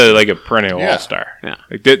Nordique. He was a perennial all-star. Yeah,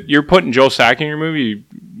 like you're putting Joe Sakic in your movie.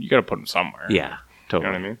 You got to put him somewhere. Yeah, totally.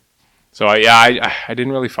 You know what I mean? So I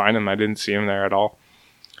didn't really find him. I didn't see him there at all.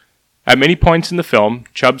 At many points in the film,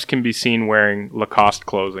 Chubbs can be seen wearing Lacoste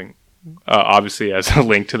clothing, obviously as a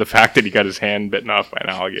link to the fact that he got his hand bitten off by an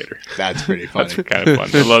alligator. That's pretty funny. That's kind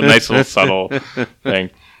of fun. Nice little subtle thing.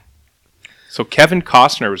 So Kevin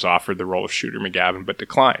Costner was offered the role of Shooter McGavin, but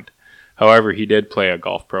declined. However, he did play a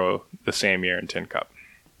golf pro the same year in Tin Cup.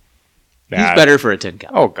 He's better for a Tin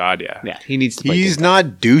Cup. Oh God, yeah. Yeah, he needs to play He's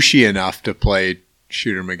not douchey enough to play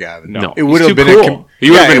Shooter McGavin. No, it would have been cool.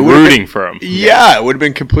 You would have been rooting for him. Yeah, it would have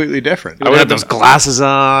been completely different. I would have those glasses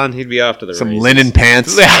on. He'd be off to the some races. linen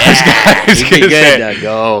pants. Yeah, he'd be good to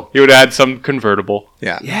go. He would have had some convertible.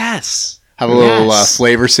 Yeah. Yes. Have a little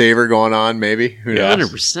flavor saver going on, maybe. Who knows?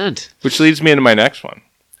 100%. Which leads me into my next one.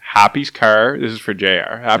 Happy's car. This is for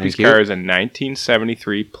JR. Happy's car is a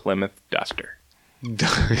 1973 Plymouth Duster.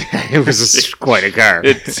 It was quite a car.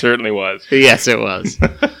 It certainly was. Yes, it was.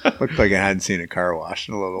 Looked like I hadn't seen a car wash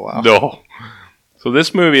in a little while. No. So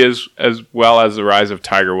this movie, as well as the rise of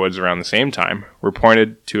Tiger Woods around the same time, were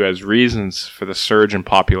pointed to as reasons for the surge in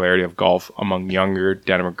popularity of golf among younger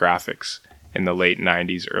demographics in the late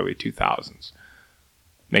 90s, early 2000s.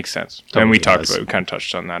 Makes sense. Totally and we kind of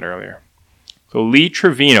touched on that earlier. So Lee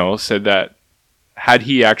Trevino said that had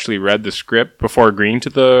he actually read the script before agreeing to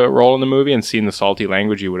the role in the movie and seen the salty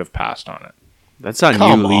language, he would have passed on it. That's on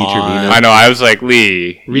you, Lee Trevino. I know. I was like,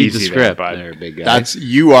 Lee, read the script. There, big guy.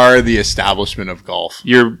 You are the establishment of golf.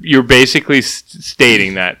 You're basically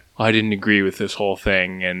stating that I didn't agree with this whole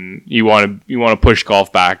thing, and you want to push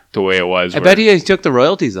golf back the way it was. I bet he took the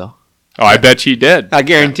royalties though. Oh, I bet she did. I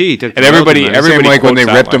guarantee he took. And everybody same like when they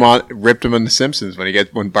ripped him on The Simpsons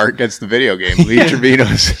when Bart gets the video game. Lee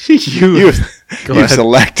Trevino's you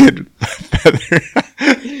selected feather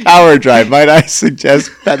power drive. Might I suggest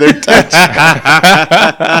feather touch?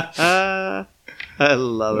 I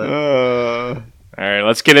love it. All right,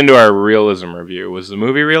 let's get into our realism review. Was the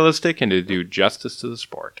movie realistic, and did it do justice to the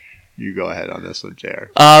sport? You go ahead on this one, JR.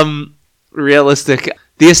 Realistic.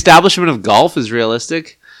 The establishment of golf is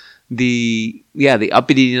realistic. the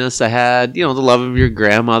uppityness I had, the love of your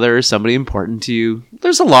grandmother, somebody important to you.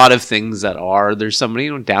 There's a lot of things that are. There's somebody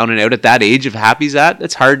down and out at that age of Happy's at.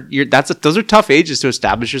 It's hard. Those are tough ages to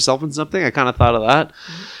establish yourself in something. I kind of thought of that.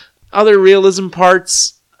 Other realism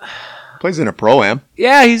parts. Plays in a pro-am.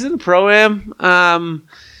 Yeah, he's in the pro-am.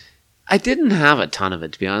 I didn't have a ton of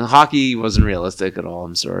it, to be honest. Hockey wasn't realistic at all.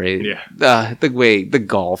 I'm sorry. Yeah. The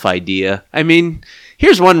golf idea. I mean,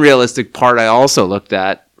 here's one realistic part I also looked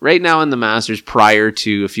at. Right now in the Masters, prior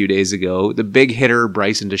to a few days ago, the big hitter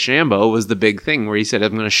Bryson DeChambeau was the big thing where he said,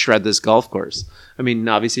 I'm going to shred this golf course. I mean,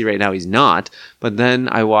 obviously right now he's not. But then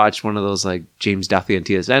I watched one of those like James Duthie on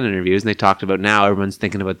TSN interviews, and they talked about now everyone's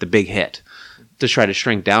thinking about the big hit to try to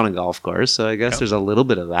shrink down a golf course. So I guess there's a little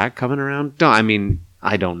bit of that coming around. No, I mean,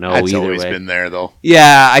 I don't know That's either always way. been there, though.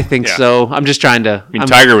 Yeah, I think so. I'm just trying to...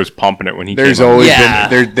 Tiger was pumping it when he There's came always Yeah.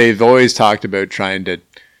 been... They've always talked about trying to,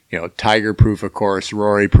 Tiger proof a course,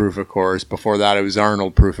 Rory proof a course. Before that, it was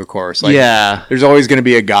Arnold proof a course. Yeah. There's always going to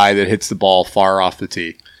be a guy that hits the ball far off the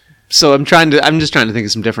tee. So I'm just trying to think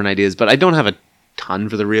of some different ideas, but I don't have a ton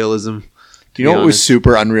for the realism. Do you know what was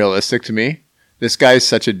super unrealistic to me? This guy's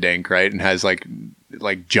such a dink, right? And has like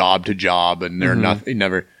job to job, and they're nothing.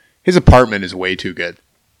 Never. His apartment is way too good.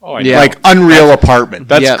 Oh, Yeah. Like unreal apartment.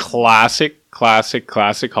 That's classic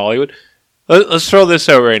Hollywood. Let's throw this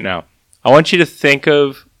out right now. I want you to think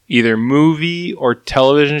of either movie or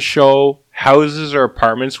television show houses or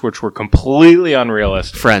apartments which were completely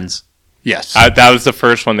unrealistic. Friends. Yes. That was the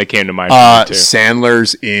first one that came to mind. Too.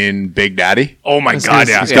 Sandler's in Big Daddy. Oh my God!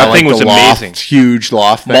 Yeah, He's that got thing like was the loft, amazing. huge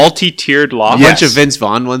loft, thing. Multi-tiered loft. A Yes. bunch of Vince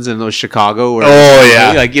Vaughn ones in those Chicago. Where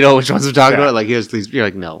like which ones I'm talking about. Like here's these. You're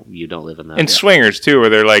like, no, you don't live in that. And swingers too, where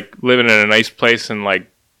they're like living in a nice place in like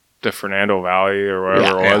the Fernando Valley or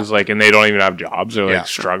wherever it was, like, and they don't even have jobs. They're like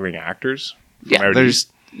struggling actors.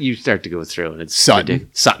 You start to go through, and it's Sutton.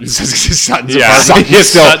 Sutton's Yeah.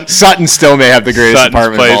 apartment. Sutton still may have the greatest Sutton's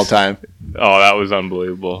apartment place. of all time. Oh, that was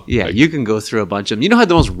unbelievable. Yeah, you can go through a bunch of them. You know how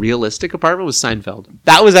the most realistic apartment was Seinfeld?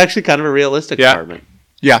 That was actually kind of a realistic apartment.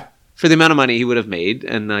 Yeah. For the amount of money he would have made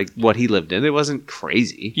and like what he lived in, it wasn't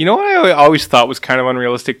crazy. You know what I always thought was kind of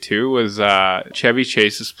unrealistic too was Chevy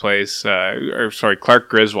Chase's place, Clark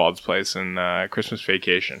Griswold's place in Christmas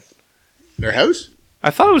Vacation. Their house? I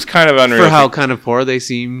thought it was kind of unrealistic. For how kind of poor they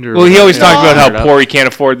seemed. Or well, he always talked about Yeah. how poor he can't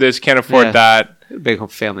afford this, can't afford that. Big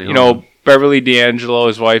family. You know, Beverly D'Angelo,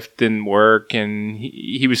 his wife didn't work, and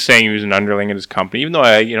he was saying he was an underling in his company, even though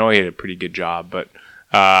he had a pretty good job. But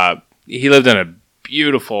he lived in a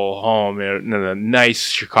beautiful home in a nice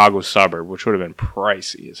Chicago suburb, which would have been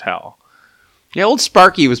pricey as hell. Yeah, old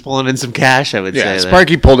Sparky was pulling in some cash, I would say. Yeah,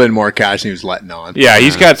 Sparky pulled in more cash than he was letting on. Yeah,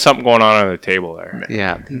 he's got something going on the table there.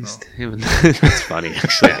 Yeah, that's funny,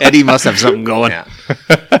 actually. Eddie must have something going. Yeah.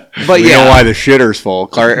 But We know why the shitter's full.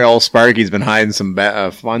 Old Sparky's been hiding some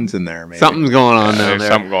funds in there, maybe. Something's going on down There's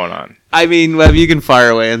there. something going on. I mean, Webb, you can fire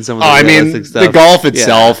away on some of the realistic stuff. the golf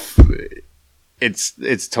itself,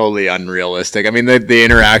 it's totally unrealistic. I mean, the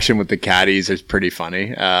interaction with the caddies is pretty funny.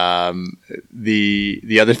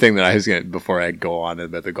 The other thing that I was going to, before I go on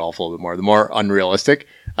about the golf a little bit more, the more unrealistic,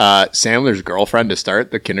 Sandler's girlfriend to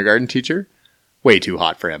start, the kindergarten teacher, way too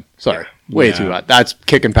hot for him. Sorry. Way too hot. That's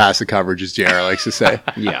kicking past the coverage, as JR likes to say.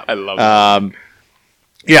 Yeah. I love that.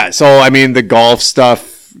 Yeah, so I mean the golf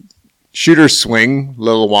stuff, shooter's swing, a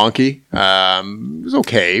little wonky. It was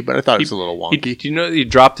okay, but I thought it was a little wonky. Do you know he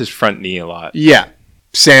dropped his front knee a lot? Yeah,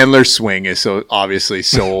 Sandler's swing is so obviously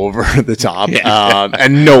so over the top,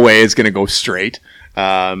 and no way it's going to go straight.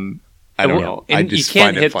 I don't know. I just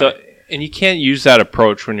find it funny. And you can't use that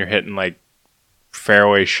approach when you're hitting like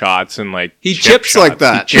fairway shots and like He chip chips shots. like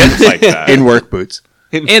that. He chips like that in work boots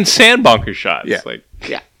and sand bunker shots. Yeah. Like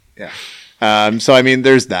So I mean,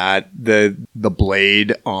 there's that. The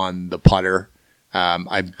blade on the putter.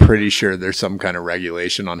 I'm pretty sure there's some kind of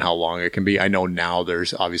regulation on how long it can be. I know now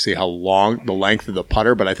there's obviously how long the length of the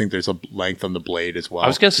putter, but I think there's a length on the blade as well. I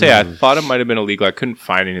was gonna say, I thought it might have been illegal. I couldn't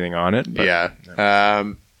find anything on it. But Yeah.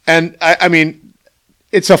 And I mean,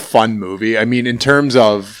 it's a fun movie. I mean, in terms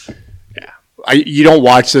of, you don't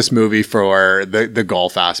watch this movie for the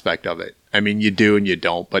golf aspect of it. I mean, you do and you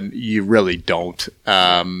don't, but you really don't.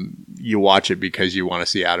 You watch it because you want to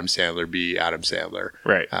see Adam Sandler be Adam Sandler.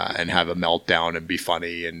 Right. And have a meltdown and be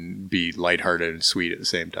funny and be lighthearted and sweet at the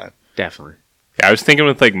same time. Definitely. Yeah, I was thinking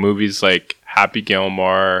with like movies like Happy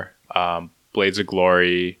Gilmore, Blades of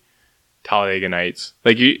Glory, Talladega Nights.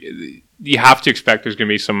 Like you have to expect there's gonna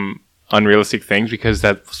be some unrealistic things because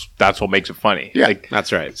that's what makes it funny. Yeah, like,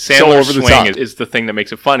 that's right. Sandler's over the swing top. is the thing that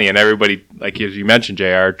makes it funny, and everybody, like as you mentioned,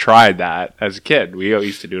 JR, tried that as a kid. We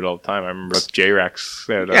used to do it all the time. I remember with J-Rex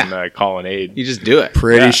on Colonnade. You just do it.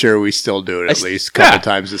 Pretty sure we still do it at least a couple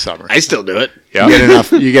times this summer. I still do it. Yeah.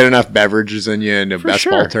 You get enough beverages in you in a best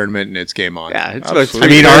ball tournament, and it's game on. Yeah, it's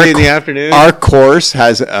Absolutely. about 3:30 in the afternoon. Our course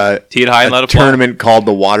has a Tee it high and let it fly. tournament called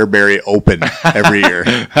the Waterbury Open every year.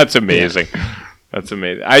 That's amazing. That's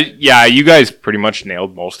amazing. You guys pretty much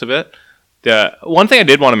nailed most of it. The one thing I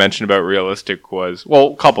did want to mention about realistic was,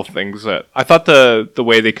 well, a couple things. I thought the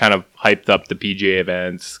way they kind of hyped up the PGA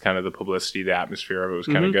events, kind of the publicity, the atmosphere of it was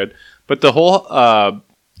kind of good. But the whole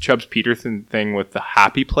Chubbs Peterson thing with the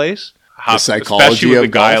happy place, The psychology especially with of a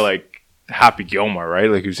guy golf. like Happy Gilmore, right?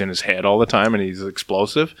 Like who's in his head all the time and he's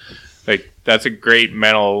explosive. Like that's a great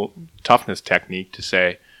mental toughness technique to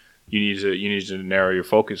say. You need to narrow your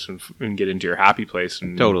focus and get into your happy place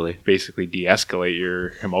and Totally. basically de-escalate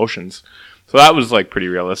your emotions. So that was like pretty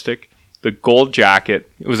realistic. The gold jacket,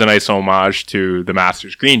 it was a nice homage to the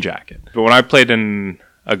Masters green jacket. But when I played in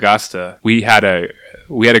Augusta, we had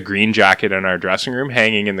a green jacket in our dressing room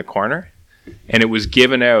hanging in the corner, and it was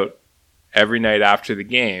given out every night after the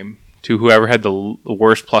game to whoever had the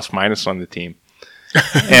worst plus minus on the team.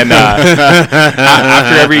 And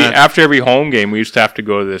after every home game, we used to have to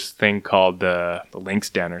go to this thing called the Lynx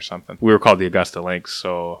Den or something. We were called the Augusta Lynx,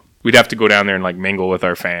 so we'd have to go down there and like mingle with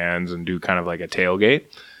our fans and do kind of like a tailgate.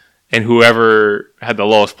 And whoever had the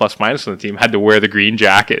lowest plus minus on the team had to wear the green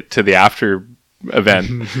jacket to the after event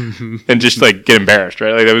and just like get embarrassed,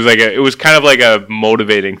 right? Like it was kind of like a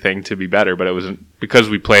motivating thing to be better, but it wasn't because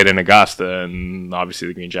we played in Augusta and obviously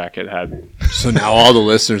the green jacket had. So now all the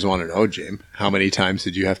listeners want to know, James, how many times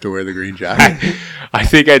did you have to wear the green jacket? I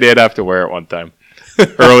think I did have to wear it one time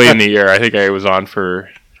early in the year. I think I was on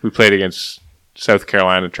we played against South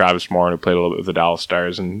Carolina, Travis Moore, and we played a little bit with the Dallas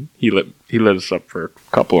Stars, and he lit us up for a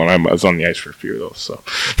couple, and I was on the ice for a few of those. So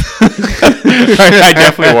I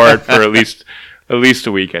definitely wore it for at least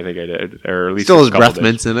a week. I think I did, or at least Still has a couple breath days.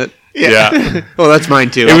 mints in it. Yeah. Oh, that's mine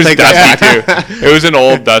too. It I'll was take that dusty back. too. It was an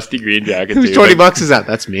old dusty green jacket Whose too. $20 is that?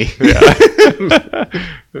 That's me. Yeah.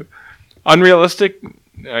 Unrealistic.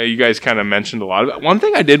 You guys kind of mentioned a lot of it. One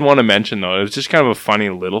thing I did want to mention though, it was just kind of a funny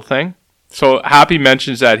little thing. So Happy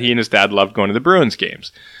mentions that he and his dad loved going to the Bruins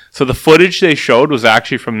games. So the footage they showed was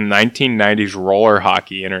actually from the 1990s roller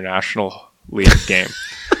hockey international league game.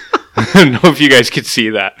 I don't know if you guys could see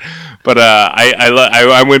that, but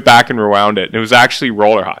I went back and rewound it. It was actually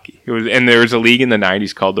roller hockey. And there was a league in the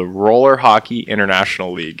 90s called the Roller Hockey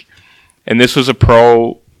International League, and this was a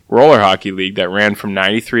pro roller hockey league that ran from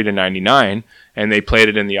 93 to 99, and they played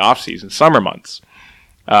it in the off-season, summer months.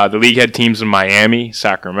 The league had teams in Miami,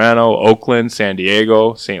 Sacramento, Oakland, San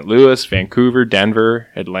Diego, St. Louis, Vancouver, Denver,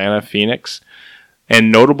 Atlanta, Phoenix, and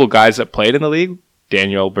notable guys that played in the league: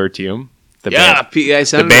 Daniel Bertium. PEI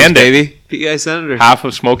Senators, Bandit. baby. PEI Senators. Half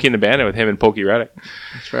of Smokey and the Bandit with him and Pokey Reddick.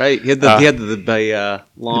 That's right. He had the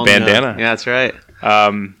long bandana. Yeah, that's right.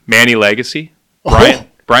 Manny Legacy.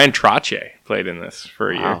 Brian Trottier played in this for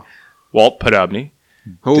a year. Walt Podubny.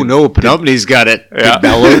 Oh, no. Penobny's got it. Yeah.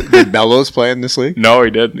 Did Bellows play in this league? No, he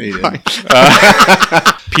didn't. He didn't.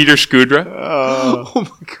 Peter Scudra. Oh, my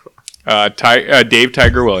God. Dave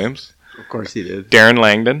Tiger Williams. Of course he did. Darren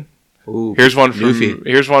Langdon. Ooh, Here's one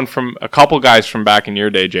from a couple guys from back in your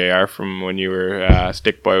day, JR, from when you were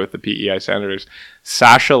stick boy with the PEI Senators.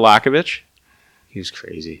 Sasha Lakovich. He was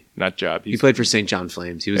crazy. Nut job. He played for St. John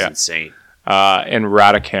Flames. He was insane. And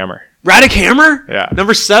Radek Hammer. Radek Hammer? Yeah.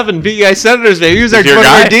 Number 7, PEI Senators, baby. He was our your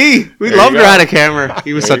guy. D. We There loved you go. Radek Hammer.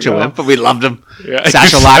 He was such a wimp, but we loved him. Yeah,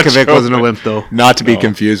 Sasha he was such Lakovic a wasn't a wimp. wimp, though. Not to be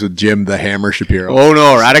confused with Jim the Hammer Shapiro. Oh,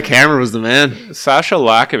 no. Radek Hammer was the man. Sasha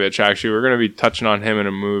Lakovich, actually, we're going to be touching on him in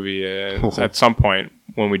a movie at some point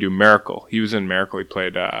when we do Miracle. He was in Miracle. He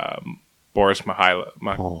played Boris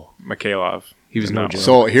Mikhailov. He was no that joke. one.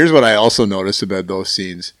 So here's what I also noticed about those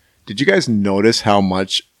scenes. Did you guys notice how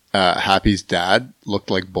much Happy's dad looked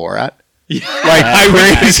like Borat? Like, I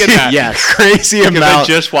was thinking that. Yes. Crazy Because I amount.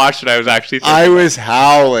 just watched it. I was actually thinking I was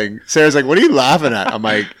howling. Sarah's like, "What are you laughing at?" I'm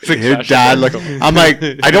like, like "His Sasha dad." Baron Like, I'm like,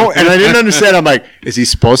 I don't, and I didn't understand. I'm like, is he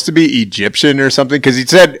supposed to be Egyptian or something? Because he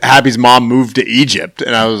said Happy's mom moved to Egypt,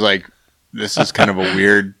 and I was like, this is kind of a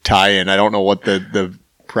weird tie-in. I don't know what the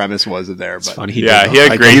premise was there, but Funny. he had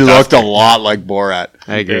like, great he looked duster. a lot like Borat.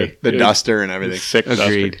 I agree. The It was- duster and everything. Sick duster.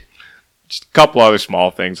 Agreed. Just a couple other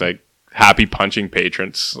small things like Happy punching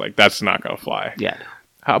patrons. Like, that's not going to fly. Yeah.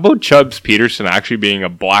 How about Chubbs Peterson actually being a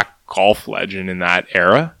black golf legend in that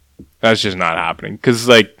era? That's just not happening. Because,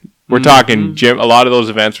 like, we're talking Jim. A lot of those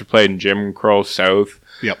events were played in Jim Crow South.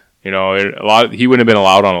 Yep. You know, he wouldn't have been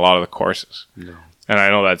allowed on a lot of the courses. No. And I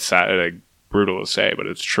know that's sad, like, brutal to say, but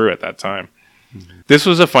it's true at that time. Mm-hmm. This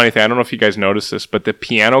was a funny thing. I don't know if you guys noticed this, but the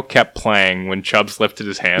piano kept playing when Chubbs lifted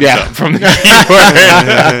his hands up from the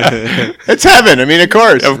keyboard. It's heaven. I mean, of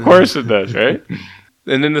course. Of course it does, right?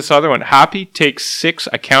 And then this other one, Happy takes 6,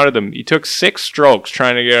 I counted them, he took 6 strokes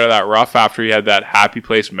trying to get out of that rough after he had that Happy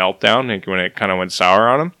Place meltdown, like when it kind of went sour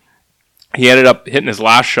on him. He ended up hitting his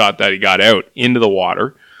last shot that he got out into the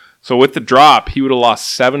water. So with the drop, he would have lost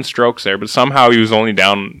 7 strokes there, but somehow he was only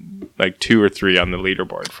down like 2 or 3 on the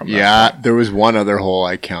leaderboard from that. Yeah, there was one other hole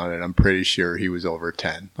I counted. I'm pretty sure he was over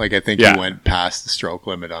 10. Like, I think he went past the stroke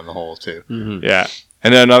limit on the hole, too. Mm-hmm. Yeah.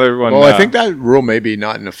 And then another one. Well, I think that rule may be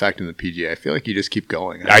not in effect in the PGA. I feel like you just keep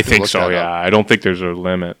going. I think so, yeah. I don't think there's a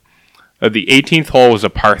limit. The 18th hole was a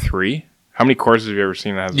par 3. How many courses have you ever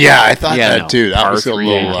seen that? I thought that too. That was a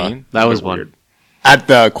little. That was weird. One. At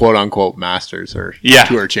the quote-unquote Masters or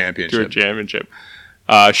Tour Championship.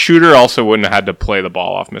 Shooter also wouldn't have had to play the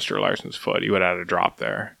ball off Mr. Larson's foot. He would have had a drop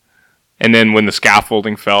there. And then when the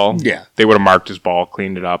scaffolding fell, they would have marked his ball,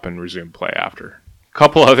 cleaned it up, and resumed play after. A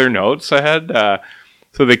couple other notes I had.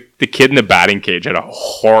 So the kid in the batting cage had a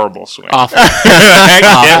horrible swing. Awful.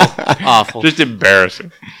 Awful. Just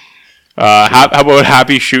embarrassing. How about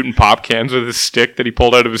Happy shooting pop cans with his stick that he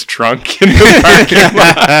pulled out of his trunk in the parking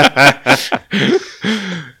lot?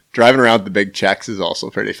 Driving around with the big checks is also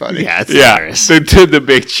pretty funny. Yeah, it's hilarious. They did the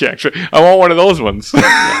big checks. I want one of those ones.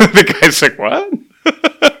 The guy's like, what?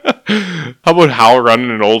 How about Hal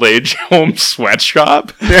running an old age home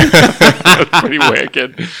sweatshop? That's pretty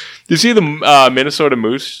wicked. Do you see the Minnesota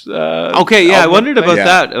Moose? I wondered about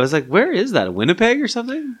that. I was like, where is that? Winnipeg or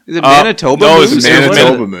something? Is it Manitoba Moose? No, it was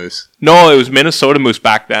Manitoba Moose. No, it was Minnesota Moose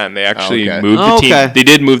back then. They actually moved the team. They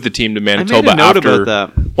did move the team to Manitoba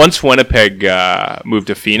after. Once Winnipeg moved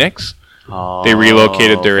to Phoenix, they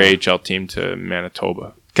relocated their AHL team to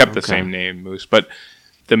Manitoba. Kept the same name, Moose. But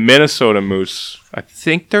the Minnesota Moose, I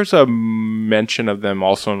think there's a mention of them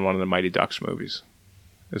also in one of the Mighty Ducks movies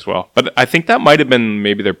as well. But I think that might have been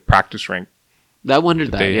maybe their practice rink. I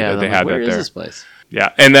wondered that. They had that where is there. This place?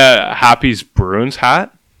 Yeah, and Happy's Bruins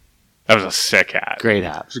hat. That was a sick hat. Great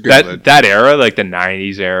hat. That era, like the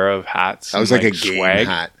 90s era of hats. That was like a game swag.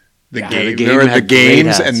 hat. The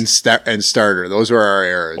games and starter. Those were our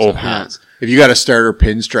eras of hats. If you got a starter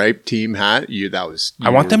pinstripe team hat, that was. I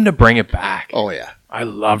want them to bring it back. Oh yeah, I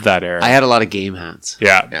love that era. I had a lot of game hats.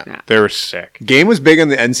 Yeah. They were sick. Game was big in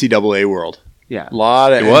the NCAA world. Yeah, a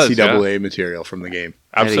lot of NCAA material from the game.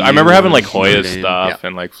 Absolutely. I remember having like Hoya stuff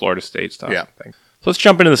and like Florida State stuff. Yeah. So let's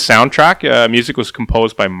jump into the soundtrack. Music was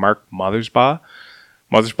composed by Mark Mothersbaugh.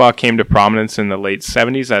 Mothersbaugh came to prominence in the late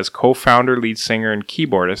 70s as co-founder, lead singer, and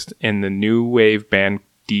keyboardist in the new wave band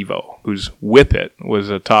Devo, whose Whip It was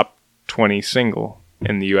a top 20 single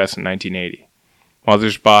in the U.S. in 1980.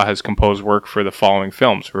 Mothersbaugh has composed work for the following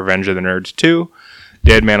films: Revenge of the Nerds 2,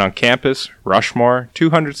 Dead Man on Campus, Rushmore,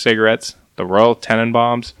 200 Cigarettes, The Royal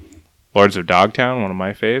Tenenbaums, Lords of Dogtown, one of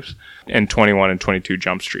my faves, and 21 and 22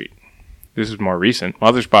 Jump Street. This is more recent.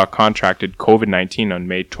 Mothersbaugh contracted COVID-19 on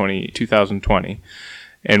May 2020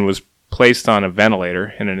 and was placed on a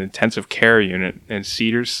ventilator in an intensive care unit in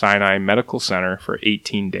Cedars-Sinai Medical Center for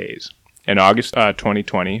 18 days. In August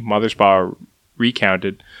 2020, Mothersbaugh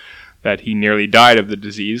recounted that he nearly died of the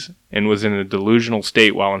disease and was in a delusional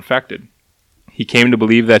state while infected. He came to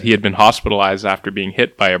believe that he had been hospitalized after being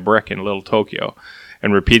hit by a brick in Little Tokyo,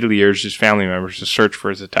 and repeatedly urged his family members to search for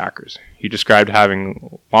his attackers. He described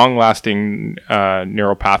having long-lasting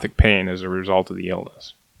neuropathic pain as a result of the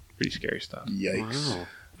illness. Pretty scary stuff. Yikes. Wow.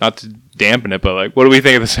 Not to dampen it, but like, what do we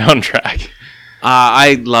think of the soundtrack?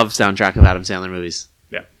 I love soundtrack of Adam Sandler movies.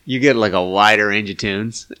 Yeah. You get like a wider range of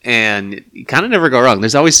tunes, and you kind of never go wrong.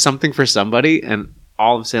 There's always something for somebody, and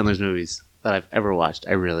all of Sandler's movies that I've ever watched,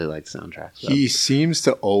 I really like the soundtrack. So. He seems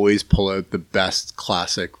to always pull out the best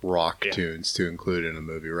classic rock tunes to include in a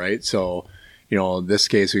movie, right? So, in this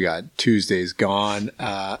case, we got Tuesday's Gone.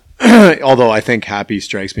 Although I think Happy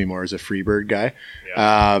strikes me more as a Freebird guy.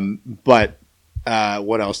 Yeah. But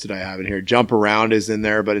what else did I have in here? Jump Around is in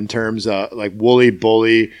there, but in terms of like Wooly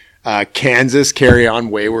Bully, Kansas, Carry On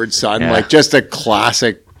Wayward Son, like just a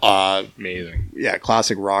classic, amazing. Yeah,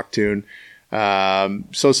 classic rock tune.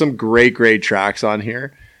 So some great tracks on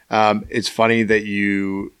here. It's funny that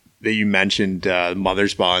you mentioned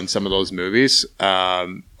Mothersbaugh in some of those movies. A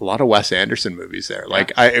lot of Wes Anderson movies there.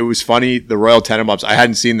 Like it was funny. The Royal Tenenbaums. I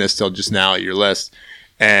hadn't seen this till just now at your list,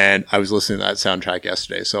 and I was listening to that soundtrack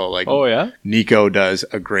yesterday. So like, oh yeah, Nico does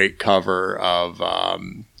a great cover of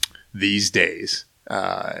These Days.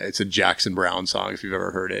 It's a Jackson Browne song if you've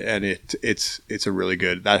ever heard it, and it's a really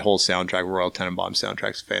good. That whole soundtrack, Royal Tenenbaum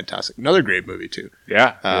soundtrack, is fantastic. Another great movie too.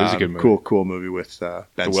 Yeah, it was a good movie. Cool movie with Ben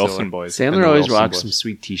the Wilson Stiller. boys. Sandler always rocks some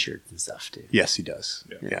sweet T-shirts and stuff too. Yes, he does.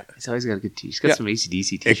 Yeah. He's always got a good T-shirt. He's got some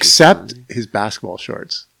AC/DC T-shirts. Except his basketball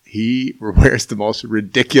shorts. He wears the most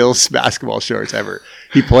ridiculous basketball shorts ever.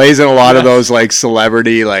 He plays in a lot of those like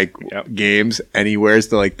celebrity games, and he wears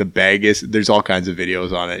the baggiest. There's all kinds of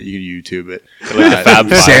videos on it. You can YouTube it. Like the Fab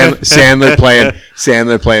Five.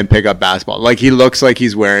 Sandler playing pickup basketball. Like he looks like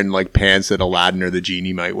he's wearing like pants that Aladdin or the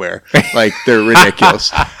genie might wear. Like they're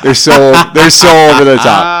ridiculous. they're so over the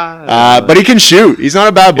top. But he can shoot. He's not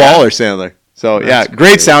a bad baller, Sandler. So,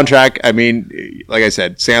 great soundtrack. I mean, like I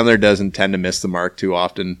said, Sandler doesn't tend to miss the mark too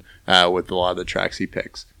often with a lot of the tracks he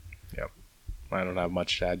picks. Yep. I don't have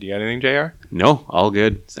much to add. Do you got anything, JR? No, all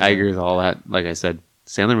good. I agree with all that. Like I said,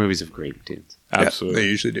 Sandler movies have great tunes. Absolutely. Yeah,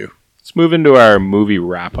 they usually do. Let's move into our movie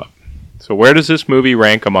wrap-up. So where does this movie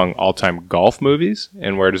rank among all-time golf movies,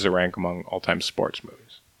 and where does it rank among all-time sports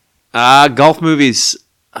movies? Golf movies,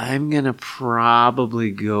 I'm going to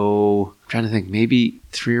probably go, I'm trying to think, maybe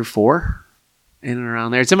 3 or 4. In and around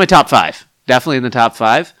there. It's in my top 5. Definitely in the top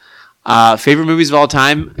 5. Favorite movies of all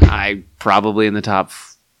time? I probably in the top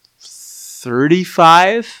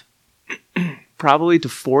 35. Probably to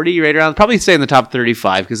 40, right around. Probably say in the top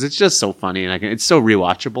 35 because it's just so funny and it's so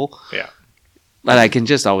rewatchable. Yeah. That I can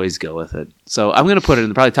just always go with it. So I'm going to put it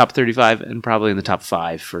in probably top 35 and probably in the top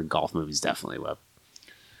 5 for golf movies. Definitely, Webb.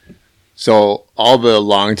 So all the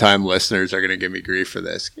longtime listeners are going to give me grief for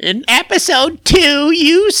this. In episode 2,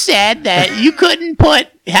 you said that you couldn't put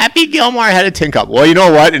Happy Gilmore ahead of Tin Cup. Well, you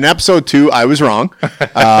know what? In episode 2, I was wrong.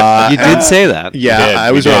 You did say that. Yeah,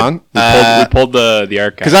 I was wrong. We pulled the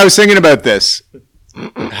archive. Because I was thinking about this.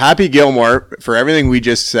 Happy Gilmore, for everything we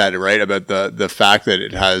just said, right, about the fact that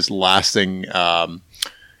it has lasting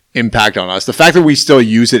impact on us, the fact that we still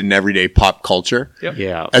use it in everyday pop culture,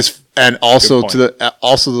 yeah, and also to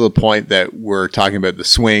the point that we're talking about the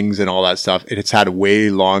swings and all that stuff, it's had a way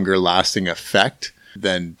longer lasting effect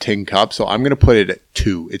than Tin Cup. So I'm going to put it at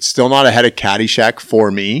 2. It's still not ahead of Caddyshack for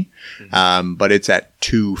me, but it's at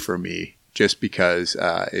 2 for me just because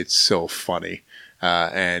it's so funny.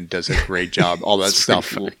 And does a great job. All that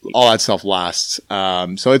stuff lasts.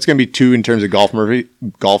 So it's going to be 2 in terms of golf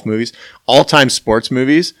movies. All-time sports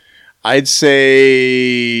movies, I'd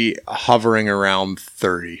say hovering around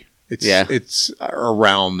 30. It's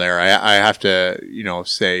around there. I have to,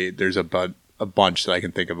 say there's a bunch that I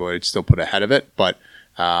can think of. I'd still put ahead of it, but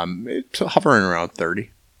it's hovering around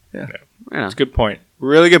 30. Yeah. That's a good point.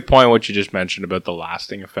 Really good point. What you just mentioned about the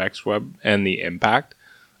lasting effects, Webb, and the impact.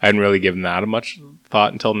 I hadn't really given that a much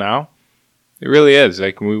thought until now. It really is.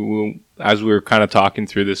 Like we as we were kind of talking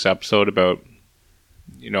through this episode about,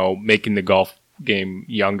 making the golf game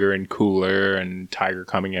younger and cooler, and Tiger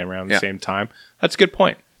coming in around the same time. That's a good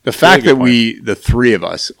point. The fact that the 3 of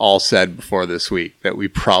us all said before this week that we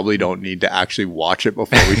probably don't need to actually watch it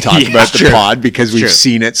before we talk about the pod because we've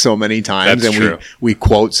seen it so many times. That's and true. we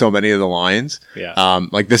quote so many of the lines. Yeah.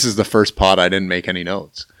 Like this is the first pod I didn't make any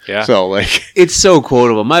notes. Yeah. So it's so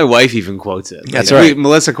quotable. My wife even quotes it. That's right.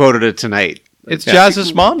 Melissa quoted it tonight. It's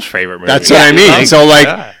Jazz's mom's favorite movie. That's what I mean. So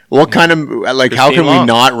what kind of how can we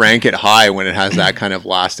not rank it high when it has that kind of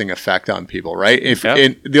lasting effect on people, right?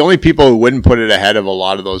 The only people who wouldn't put it ahead of a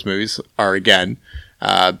lot of those movies are again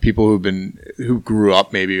people who grew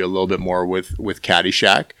up maybe a little bit more with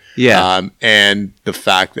Caddyshack. Yeah. And the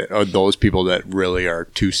fact that those people that really are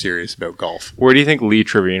too serious about golf. Where do you think Lee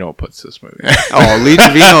Trevino puts this movie?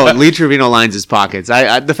 Lee Trevino lines his pockets.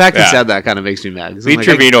 The fact he said that kind of makes me mad. Lee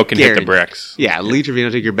Trevino can hit the bricks. Yeah, Lee Trevino,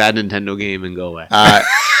 take your bad Nintendo game and go away.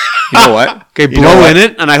 You know what? Okay, blow in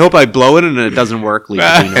it, and I hope I blow it and it doesn't work. Lee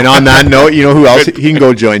Trevino. And on that note, you know who else? He can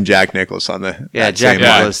go join Jack Nicklaus on the Jack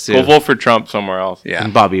Nicklaus too. Go vote for Trump somewhere else. Yeah,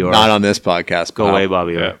 and Bobby Orr. Not on this podcast. Go away,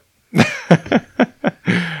 Bobby Orr.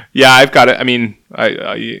 Yeah, I've got it. I mean,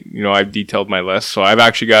 I've detailed my list, so I've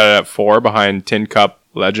actually got it at 4 behind Tin Cup,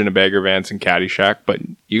 Legend of Bagger Vance, and Caddyshack. But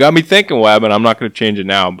you got me thinking, Webb, and I'm not going to change it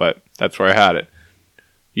now. But that's where I had it.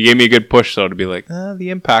 You gave me a good push, though, to be like, the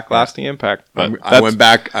impact, lasting impact. But I went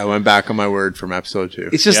back on my word from episode 2.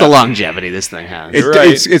 It's just the longevity this thing has.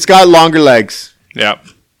 It's got longer legs. Yeah.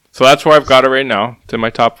 So that's where I've got it right now. It's in my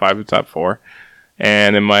top 5 to top 4.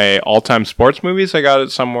 And in my all-time sports movies, I got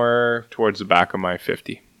it somewhere towards the back of my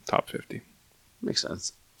top 50. Makes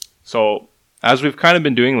sense. So as we've kind of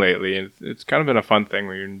been doing lately, it's kind of been a fun thing.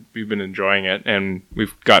 We've been enjoying it, and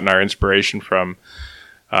we've gotten our inspiration from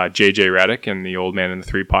JJ Redick and the Old Man and the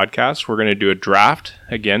 3 podcast. We're going to do a draft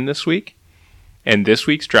again this week. And this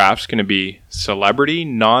week's draft's going to be celebrity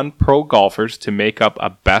non-pro golfers to make up a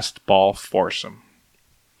best ball foursome.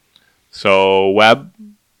 So, Webb,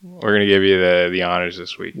 we're going to give you the honors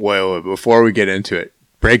this week. Wait, before we get into it,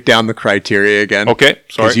 break down the criteria again. Okay,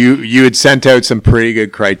 sorry. Because you had sent out some pretty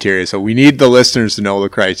good criteria, so we need the listeners to know the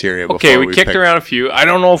criteria. Okay, we kicked around a few. I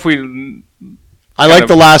don't know if we... I like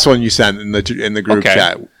the last one you sent in the group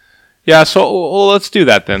chat. Yeah, so let's do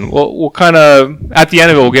that then. We'll kind of, at the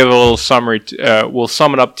end of it, we'll give a little summary. We'll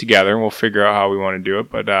sum it up together, and we'll figure out how we want to do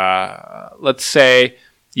it. But let's say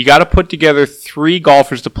you got to put together 3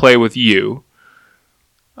 golfers to play with you.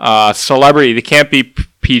 Celebrity, they can't be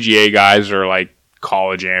PGA guys or like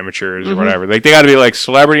college amateurs or whatever. Like, they got to be like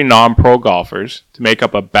celebrity non-pro golfers to make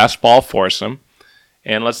up a best ball foursome.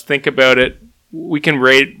 And let's think about it. We can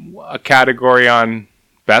rate a category on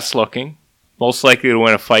best looking, most likely to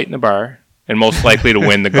win a fight in the bar, and most likely to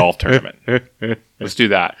win the golf tournament. Let's do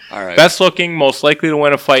that. All right. Best looking, most likely to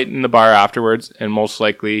win a fight in the bar afterwards, and most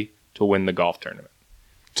likely to win the golf tournament.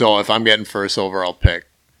 So if I'm getting first overall pick.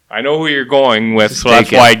 I know who you're going with, so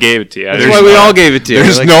that's why I gave it to you. That's why we all gave it to you.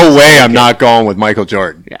 There's no way I'm not going with Michael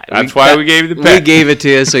Jordan. Yeah, that's why we gave you the pick. We gave it to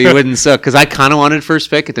you so you wouldn't suck, because I kind of wanted first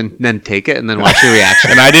pick and then take it and then watch your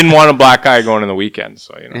reaction. And I didn't want a black guy going in the weekend,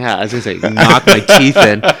 so you know. Yeah, I was going to say, knock my teeth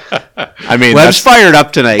in. I mean, Webb's fired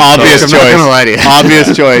up tonight. Obvious folks. I'm not choice. gonna lie to you.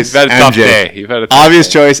 Obvious choice. You've had a tough day. You've had a tough obvious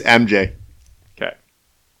day. choice, MJ. Okay.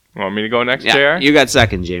 You want me to go next, Yeah, JR? you got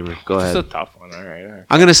second, Jamer. Go This ahead. is a tough one. All right.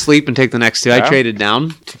 I'm going to sleep and take the next 2. Yeah? I traded down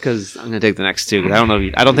because I'm going to take the next 2. Because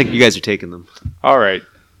I don't think you guys are taking them. All right.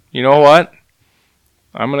 You know what?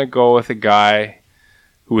 I'm going to go with a guy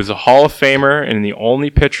who was a Hall of Famer and the only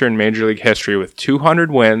pitcher in Major League history with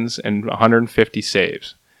 200 wins and 150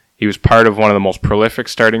 saves. He was part of one of the most prolific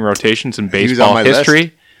starting rotations in baseball history.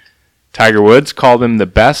 List. Tiger Woods called him the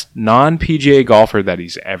best non-PGA golfer that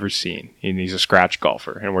he's ever seen. And he's a scratch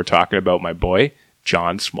golfer. And we're talking about my boy,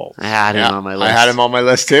 John Smoltz. I had him on my list. I had him on my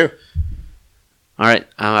list too. All right.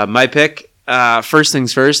 My pick. First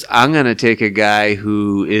things first, I'm going to take a guy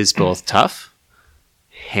who is both tough,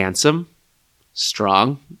 handsome,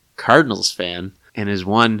 strong, Cardinals fan, and is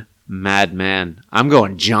one madman. I'm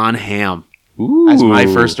going John Hamm. As my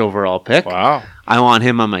first overall pick. Wow. I want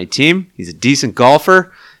him on my team. He's a decent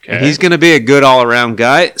golfer. Okay. And he's going to be a good all-around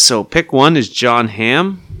guy. So pick 1 is John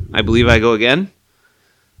Hamm. I believe I go again.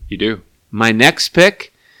 You do. My next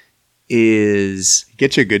pick is...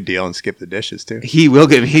 Get you a good deal and skip the dishes too. He will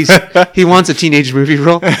give... He wants a teenage movie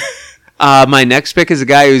role. My next pick is a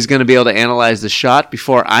guy who's going to be able to analyze the shot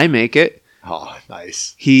before I make it. Oh,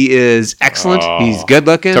 nice. He is excellent. Oh. He's good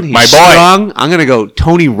looking. Took He's my boy. strong. I'm going to go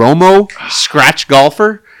Tony Romo, scratch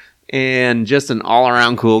golfer, and just an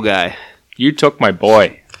all-around cool guy. You took my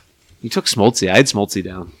boy. You took Smoltzy. I had Smoltzy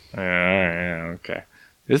down. Yeah, okay.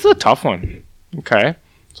 This is a tough one. Okay.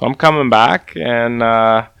 So I'm coming back, and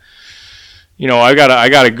I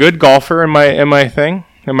got a good golfer in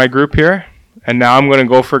my group here, and now I'm going to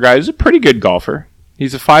go for a guy who's a pretty good golfer.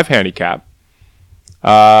 He's a 5 handicap,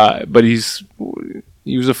 but he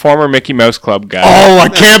was a former Mickey Mouse Club guy. Oh, I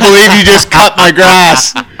can't believe you just cut my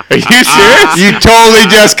grass. Are you serious? You totally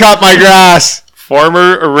just cut my grass.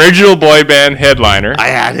 Former original boy band headliner. I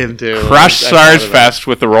had him too. Crushed SARS Fest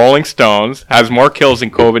with the Rolling Stones. Has more kills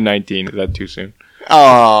than COVID-19. Is that too soon?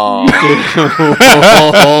 Oh.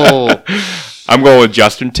 I'm going with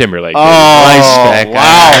Justin Timberlake. Oh, nice pick. Wow. I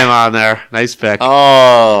had him on there. Nice pick.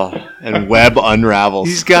 Oh, and Webb unravels.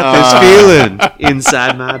 He's got this feeling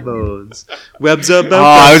inside my bones. Webb's up. Oh,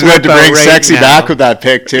 I was going to bring Sexy back with that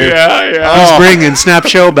pick too. Yeah. He's bringing Snap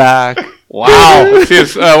Show back. Wow.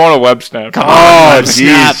 I want a Web snap. Oh,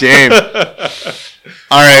 geez, James.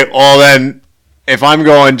 All right. Well, then, if I'm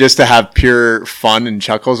going just to have pure fun and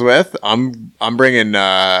chuckles with, I'm bringing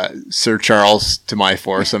Sir Charles to my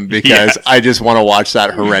foursome because I just want to watch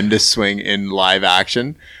that horrendous swing in live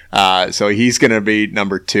action. So he's going to be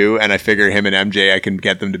number 2, and I figure him and MJ, I can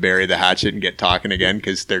get them to bury the hatchet and get talking again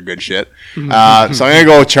because they're good shit. So I'm going to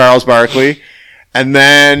go with Charles Barkley. And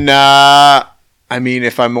then,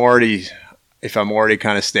 if I'm already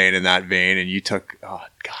kind of staying in that vein, and you took, oh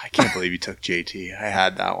God, I can't believe you took JT. I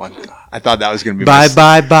had that one. I thought that was going to be bye. I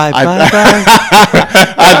thought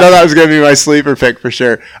that was going to be my sleeper pick for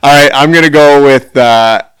sure. All right, I'm going to go with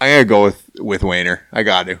Wayner. I'm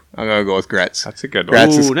going to go with Gretz. That's a good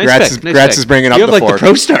one. Gretz is bringing up you the have four. Like the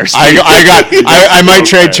pro stars. I might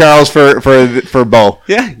trade Charles for Bo.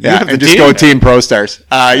 Yeah, and just go team pro stars.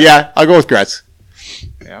 I'll go with Gretz.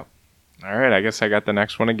 Yeah. All right, I guess I got the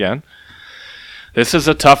next one again. This is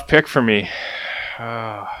a tough pick for me.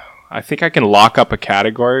 I think I can lock up a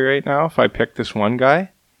category right now if I pick this one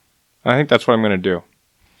guy. I think that's what I'm going to do.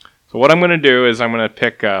 So what I'm going to do is I'm going to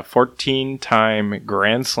pick a 14-time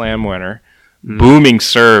Grand Slam winner, booming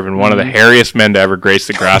serve, and one of the hairiest men to ever grace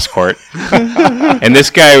the grass court. And this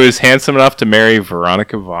guy was handsome enough to marry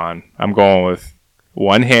Veronica Vaughn. I'm going with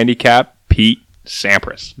 1 handicap, Pete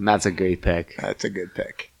Sampras. That's a great pick. That's a good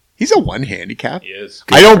pick. He's a 1 handicap. He is.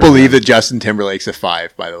 I don't believe that Justin Timberlake's a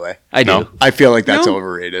 5, by the way. I do. No. I feel like that's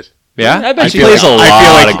overrated. Yeah? I bet he you plays a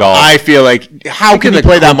lot of golf. I feel like, how can you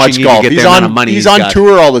play that much golf? He's on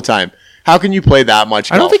tour all the time. How can you play that much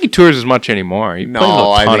golf? I don't think he tours as much anymore. He plays a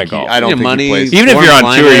ton of golf. I don't think he plays. Even if you're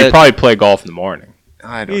on tour, you probably play golf in the morning.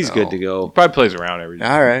 I don't know. He's good to go. He probably plays around every day.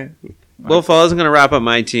 All right. Well, fellas, I'm going to wrap up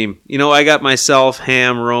my team. You know, I got myself,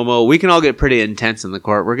 Ham, Romo. We can all get pretty intense in the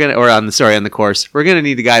court. On the course. We're gonna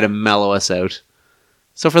need a guy to mellow us out.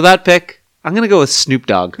 So for that pick, I'm gonna go with Snoop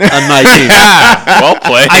Dogg on my team. Well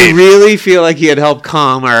played. I really feel like he'd help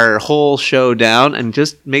calm our whole show down and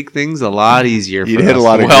just make things a lot easier. You'd for hit us. a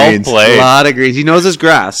lot of greens. Played. A lot of greens. He knows his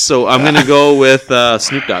grass, so I'm gonna go with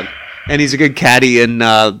Snoop Dogg. And he's a good caddy in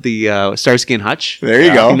the Starsky and Hutch. There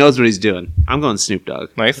you go. He knows what he's doing. I'm going Snoop Dogg.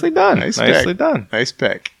 Nicely done. Nicely done. Nice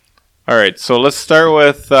pick. All right, so let's start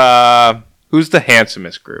with who's the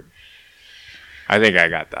handsomest group? I think I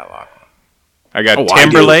got that one. I got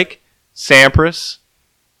Timberlake, Sampras,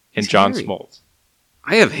 and John Smoltz.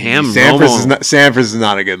 I have Ham. Sampras is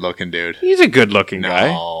not a good looking dude. He's a good looking guy.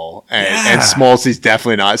 No, and Smoltzy's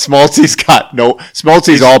definitely not.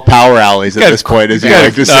 Smoltzy's all power alleys at this point, as you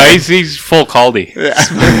like to say. He's full Caldy.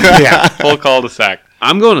 Yeah, full cul-de-sac.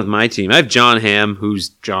 I'm going with my team. I have John Hamm, who's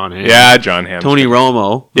John Hamm. Yeah, John Hamm. Tony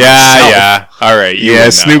Romo. Yeah. All right.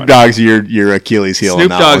 Snoop Dogg's your Achilles heel. Snoop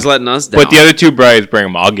Dogg's letting us down. But the other two brides, bring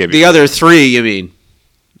them. I'll give you. The other three, you mean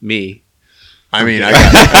me? I mean,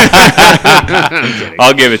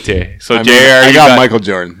 I'll give it to you. So JR, I got Michael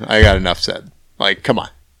Jordan. I got enough said. Like, come on.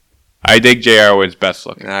 I think JR wins best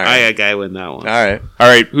looking. All right. I win that one. All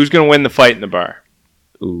right. Who's gonna win the fight in the bar?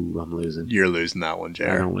 Ooh, I'm losing. You're losing that one, JR.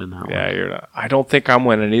 I don't win that one. Yeah, you're not. I don't think I'm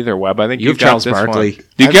winning either, Webb. I think you have Charles Barkley.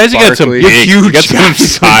 You guys got some huge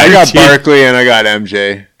guys. I got Barkley and I got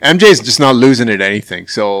MJ. MJ's just not losing at anything.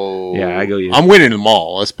 So yeah, I go you. I'm winning them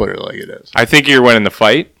all. Let's put it like it is. I think you're winning the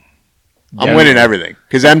fight. I'm winning everything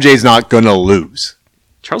because MJ's not gonna lose.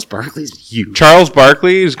 Charles Barkley's huge. Charles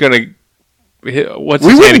Barkley is gonna. We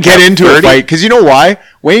wouldn't get into a fight because you know why?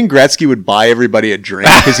 Wayne Gretzky would buy everybody a drink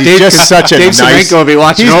because he's just such a Dave nice. Semenko will be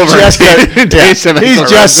watching over. He's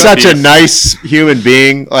just such a nice human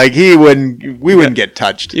being. Like we wouldn't get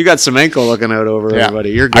touched. You got Semenko looking out over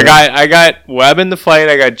everybody. You're good. I got Webb in the fight.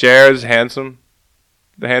 I got JR's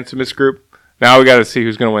the handsomest group. Now we got to see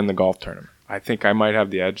who's gonna win the golf tournament. I think I might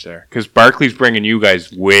have the edge there because Barkley's bringing you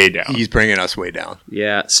guys way down. He's bringing us way down.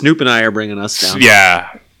 Yeah, Snoop and I are bringing us down.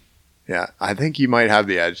 Yeah, I think you might have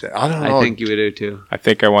the edge there. I don't know. I think you would do too. I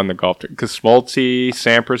think I won the golf because Smoltzy,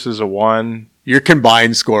 Sampras is a 1. Your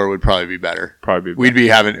combined score would probably be better. We'd be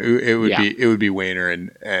having it would be Wayner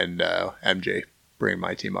and MJ bringing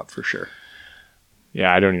my team up for sure.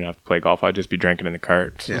 Yeah, I don't even have to play golf. I'd just be drinking in the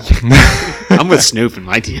cart. So. Yeah. I'm with Snoop and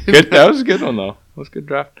my team. That was a good one though. That was a good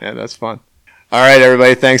draft. Yeah, that's fun. All right,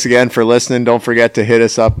 everybody. Thanks again for listening. Don't forget to hit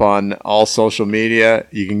us up on all social media.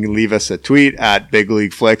 You can leave us a tweet at Big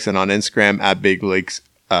League Flicks and on Instagram at Big Leagues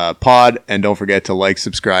Pod. And don't forget to like,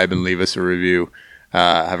 subscribe, and leave us a review.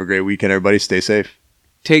 Have a great weekend, everybody. Stay safe.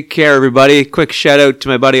 Take care, everybody. Quick shout out to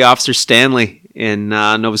my buddy Officer Stanley in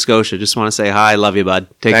Nova Scotia. Just want to say hi. Love you, bud.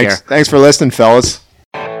 Take care. Thanks for listening, fellas.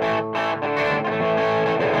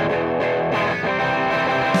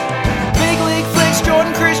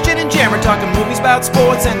 We're talking movies about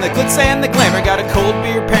sports and the glitz and the glamour. Got a cold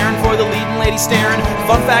beer pairing for the leading lady staring.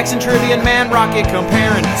 Fun facts and trivia and Man Rocket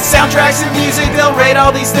comparing. Soundtracks and music, they'll rate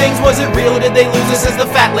all these things. Was it real or did they lose us as the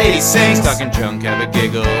fat lady sings? Talking junk, have a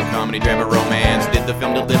giggle, comedy, drama, romance. Did the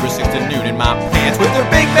film deliver 6 to noon in my pants? With their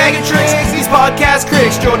big bag of tricks, these podcast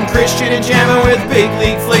critics. Jordan, Christian, and Jammer with Big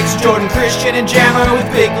League Flicks. Jordan, Christian, and Jammer with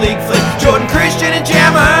Big League Flicks. Jordan, Christian, and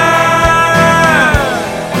Jammer.